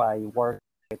too. I worked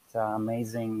with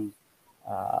amazing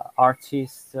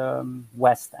artists,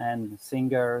 West End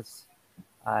singers.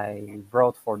 I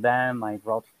wrote for them. I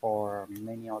wrote for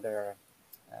many other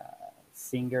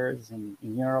singers in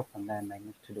Europe, and then I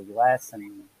moved to the US,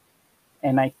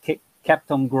 and I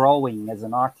kept on growing as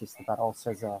an artist, but also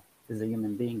as a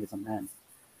human being, as a man.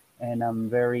 And I'm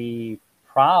very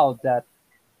proud that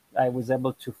I was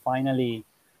able to finally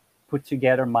put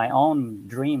together my own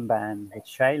dream band with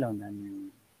Shaylon,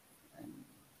 and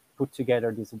put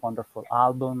together this wonderful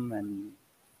album,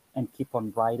 and keep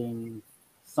on writing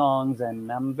songs.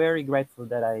 And I'm very grateful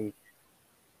that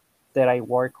I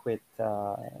work with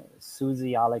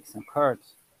Susie, Alex, and Kurt.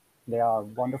 They are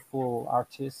wonderful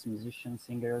artists, musicians,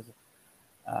 singers,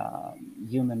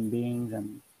 human beings,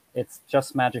 and it's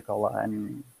just magical.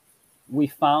 And we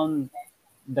found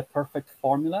the perfect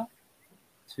formula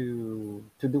to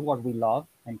do what we love,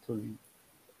 and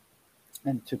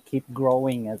to keep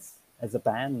growing as a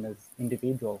band, as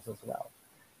individuals as well.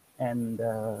 And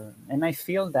I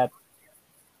feel that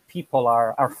people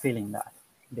are feeling that.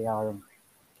 They are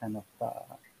kind of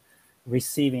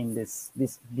receiving this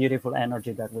beautiful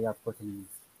energy that we are putting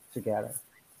together.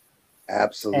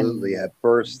 Absolutely. And At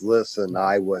first listen,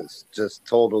 I was just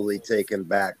totally taken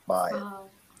back by it. Oh,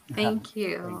 thank thank you.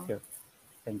 you,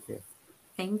 thank you.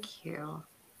 Thank you.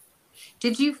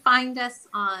 Did you find us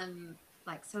on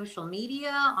like social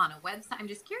media, on a website? I'm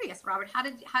just curious, Robert, how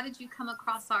did you come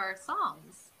across our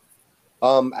songs?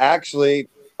 Actually,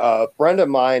 a friend of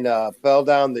mine fell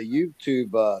down the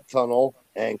YouTube tunnel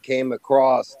and came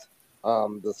across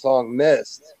the song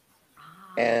Mist,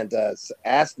 Ah, and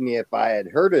asked me if I had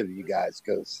heard of you guys,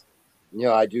 because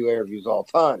I do interviews all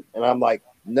the time, and I'm like,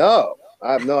 no,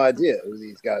 I have no idea who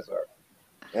these guys are.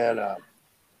 And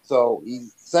so he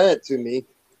sent it to me,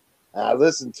 and I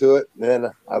listened to it, and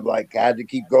then I'm like, I had to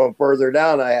keep going further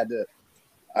down.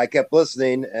 I kept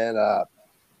listening, and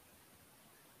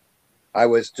I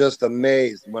was just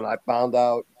amazed when I found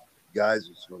out you guys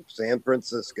was from San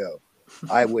Francisco.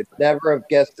 I would never have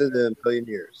guessed it in a million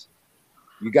years.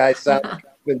 You guys sound like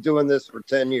you've been doing this for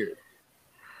 10 years.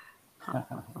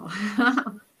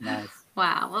 oh. Nice.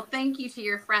 Wow. Well, thank you to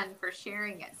your friend for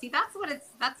sharing it. See, that's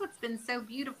what's been so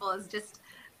beautiful, is just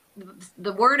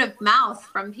the word of mouth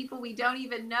from people we don't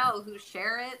even know who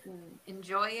share it and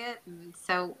enjoy it. And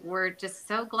so we're just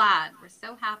so glad. We're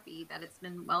so happy that it's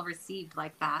been well received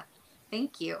like that.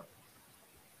 Thank you.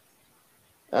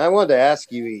 I wanted to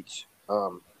ask you each,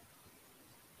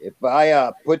 if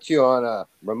I put you on a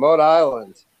remote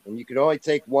island and you could only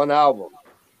take one album,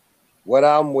 what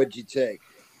album would you take?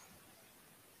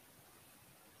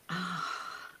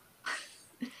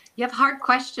 You have hard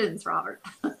questions, Robert.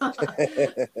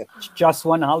 Just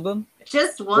one album.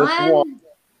 Just Just one. one?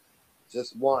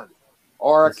 Just one.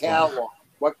 Or a Just one. catalog.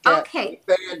 What Okay.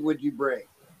 band would you bring?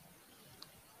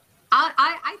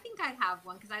 I think I have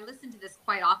one, because I listen to this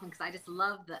quite often, because I just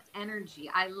love the energy.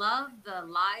 I love the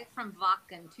Live from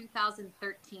Wacken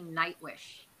 2013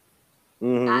 Nightwish.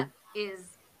 Mm-hmm. That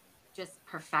is just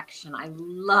perfection. I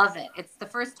love it. It's the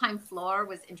first time Floor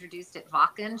was introduced at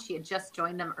Wacken. She had just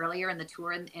joined them earlier in the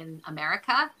tour in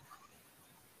America.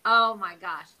 Oh my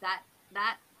gosh,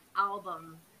 that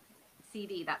album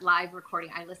CD, that live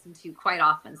recording, I listen to quite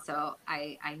often. So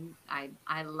I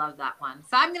love that one.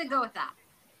 So I'm gonna go with that.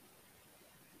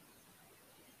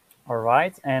 All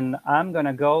right, and I'm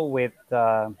gonna go with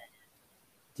the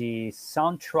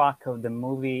soundtrack of the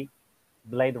movie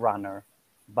Blade Runner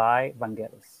by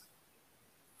Vangelis.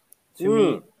 To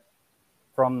me,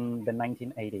 from the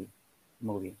 1980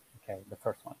 movie, okay, the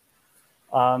first one.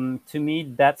 To me,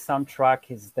 that soundtrack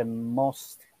is the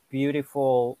most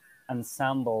beautiful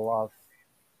ensemble of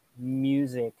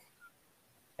music,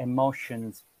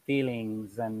 emotions,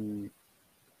 feelings, and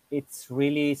it's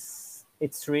really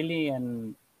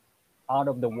an out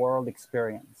of the world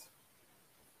experience.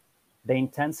 The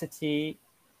intensity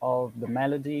of the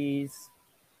melodies,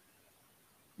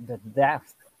 the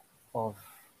depth of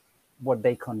what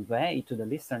they convey to the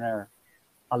listener,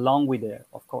 along with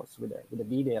of course, with the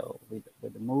video, with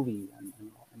the movie, and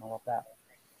all of that.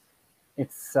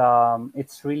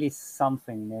 It's really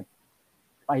something that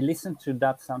I listen to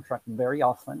that soundtrack very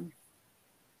often,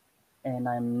 and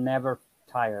I'm never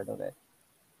tired of it.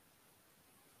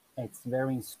 It's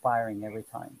very inspiring every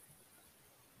time.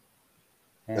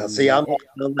 Now, And see, I'm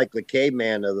like the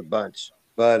caveman of the bunch.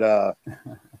 But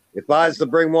if I was to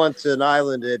bring one to an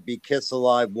island, it'd be Kiss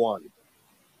Alive 1.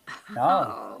 oh,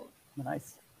 Oh,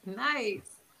 nice. nice.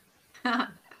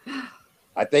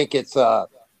 I think it's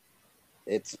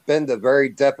been the very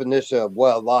definition of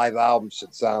what a live album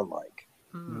should sound like.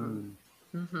 Mm.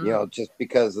 Just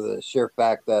because of the sheer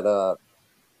fact that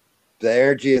the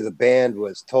energy of the band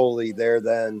was totally there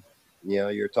then.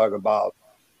 You're talking about,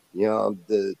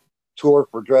 the tour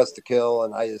for Dress to Kill,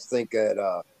 and I just think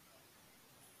that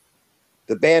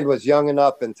the band was young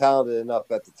enough and talented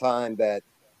enough at the time that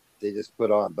they just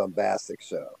put on a bombastic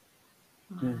show.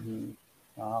 Mm-hmm.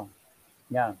 Wow.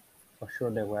 Yeah, for sure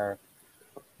they were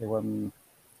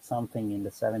something in the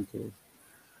 70s.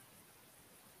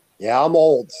 Yeah, I'm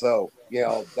old, so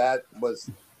that was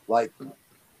like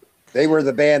they were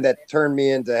the band that turned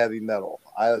me into heavy metal.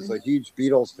 I was a huge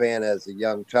Beatles fan as a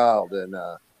young child, and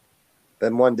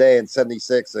then one day in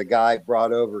 '76, a guy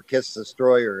brought over Kiss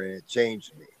Destroyer, and it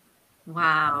changed me.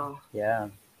 Wow. Yeah.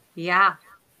 Yeah.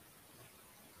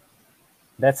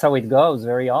 That's how it goes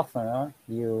very often. Huh?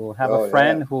 You have a Oh yeah,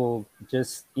 friend who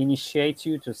just initiates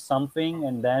you to something,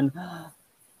 and then,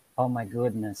 oh my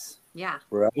goodness, Yeah.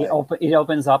 right. it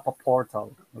opens up a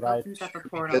portal, right? Opens up a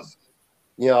portal. Because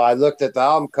I looked at the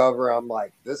album cover, I'm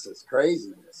like, this is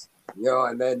craziness.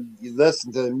 And then you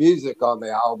listen to the music on the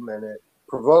album, and it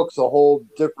provokes a whole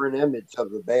different image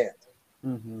of the band.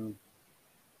 Mm-hmm.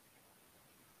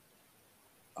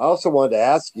 I also wanted to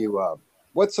ask you,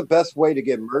 what's the best way to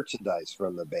get merchandise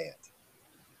from the band?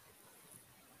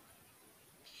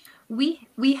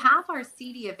 We have our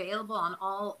CD available on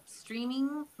all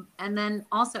streaming, and then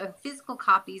also physical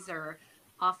copies are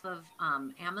off of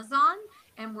Amazon.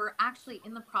 And we're actually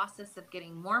in the process of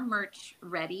getting more merch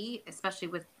ready, especially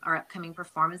with our upcoming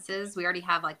performances. We already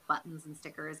have like buttons and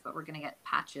stickers, but we're going to get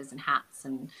patches and hats,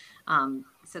 and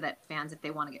so that fans, if they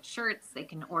want to get shirts, they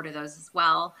can order those as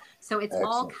well. So it's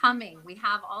all coming. We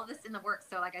have all this in the works.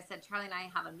 So like I said, Charlie and I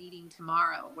have a meeting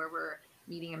tomorrow where we're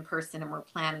meeting in person, and we're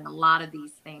planning a lot of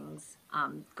these things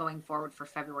going forward for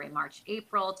February, March,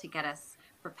 April to get us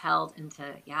propelled into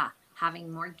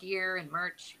having more gear and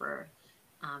merch for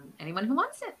anyone who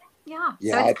wants it. Yeah,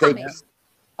 so it's coming.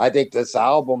 I think this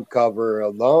album cover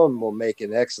alone will make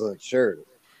an excellent shirt.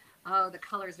 Oh, the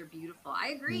colors are beautiful. I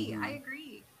agree. Mm-hmm. I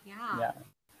agree. Yeah. Yeah,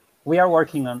 we are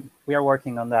working on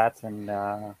that,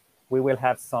 and we will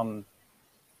have some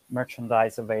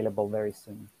merchandise available very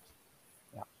soon.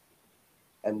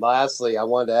 And lastly, I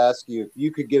wanted to ask you if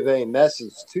you could give any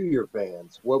message to your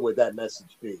fans, what would that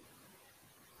message be?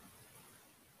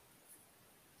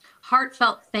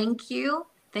 Heartfelt thank you.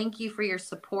 Thank you for your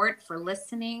support, for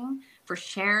listening, for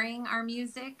sharing our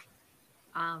music,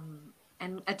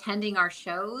 and attending our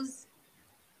shows.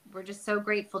 We're just so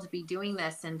grateful to be doing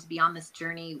this and to be on this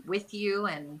journey with you.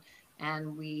 And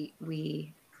we're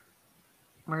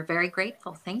very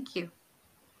grateful. Thank you.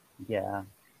 Yeah,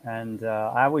 and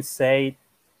I would say,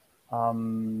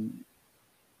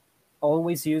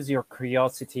 always use your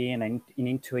curiosity and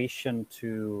intuition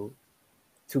to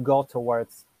go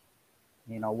towards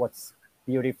what's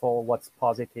beautiful, what's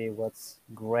positive, what's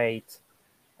great,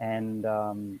 and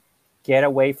get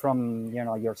away from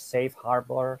your safe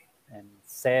harbor and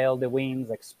sail the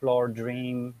winds, explore,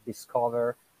 dream,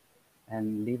 discover,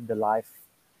 and live the life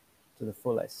to the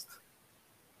fullest.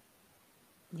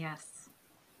 Yes.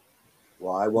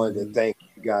 Well, I wanted to thank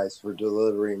you guys for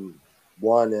delivering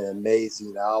an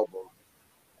amazing album,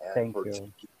 and Thank for you.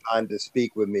 taking time to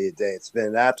speak with me today. It's been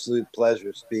an absolute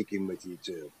pleasure speaking with you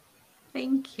two.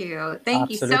 Thank you. Thank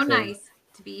you. So nice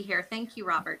to be here. Thank you,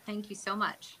 Robert. Thank you so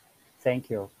much. Thank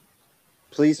you.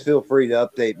 Please feel free to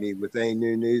update me with any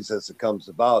new news as it comes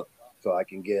about so I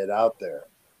can get it out there.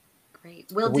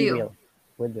 Great. We'll do.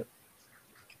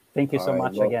 Thank you so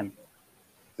much again.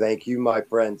 Thank you, my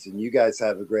friends, and you guys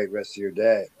have a great rest of your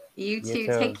day. You too.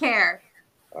 Take care.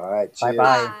 All right. Cheers.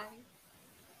 Bye-bye.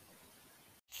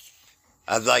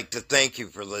 I'd like to thank you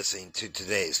for listening to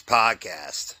today's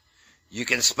podcast. You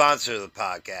can sponsor the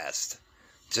podcast.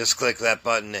 Just click that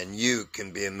button and you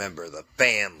can be a member of the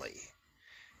family.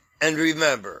 And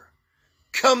remember,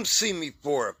 come see me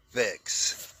for a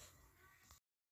fix.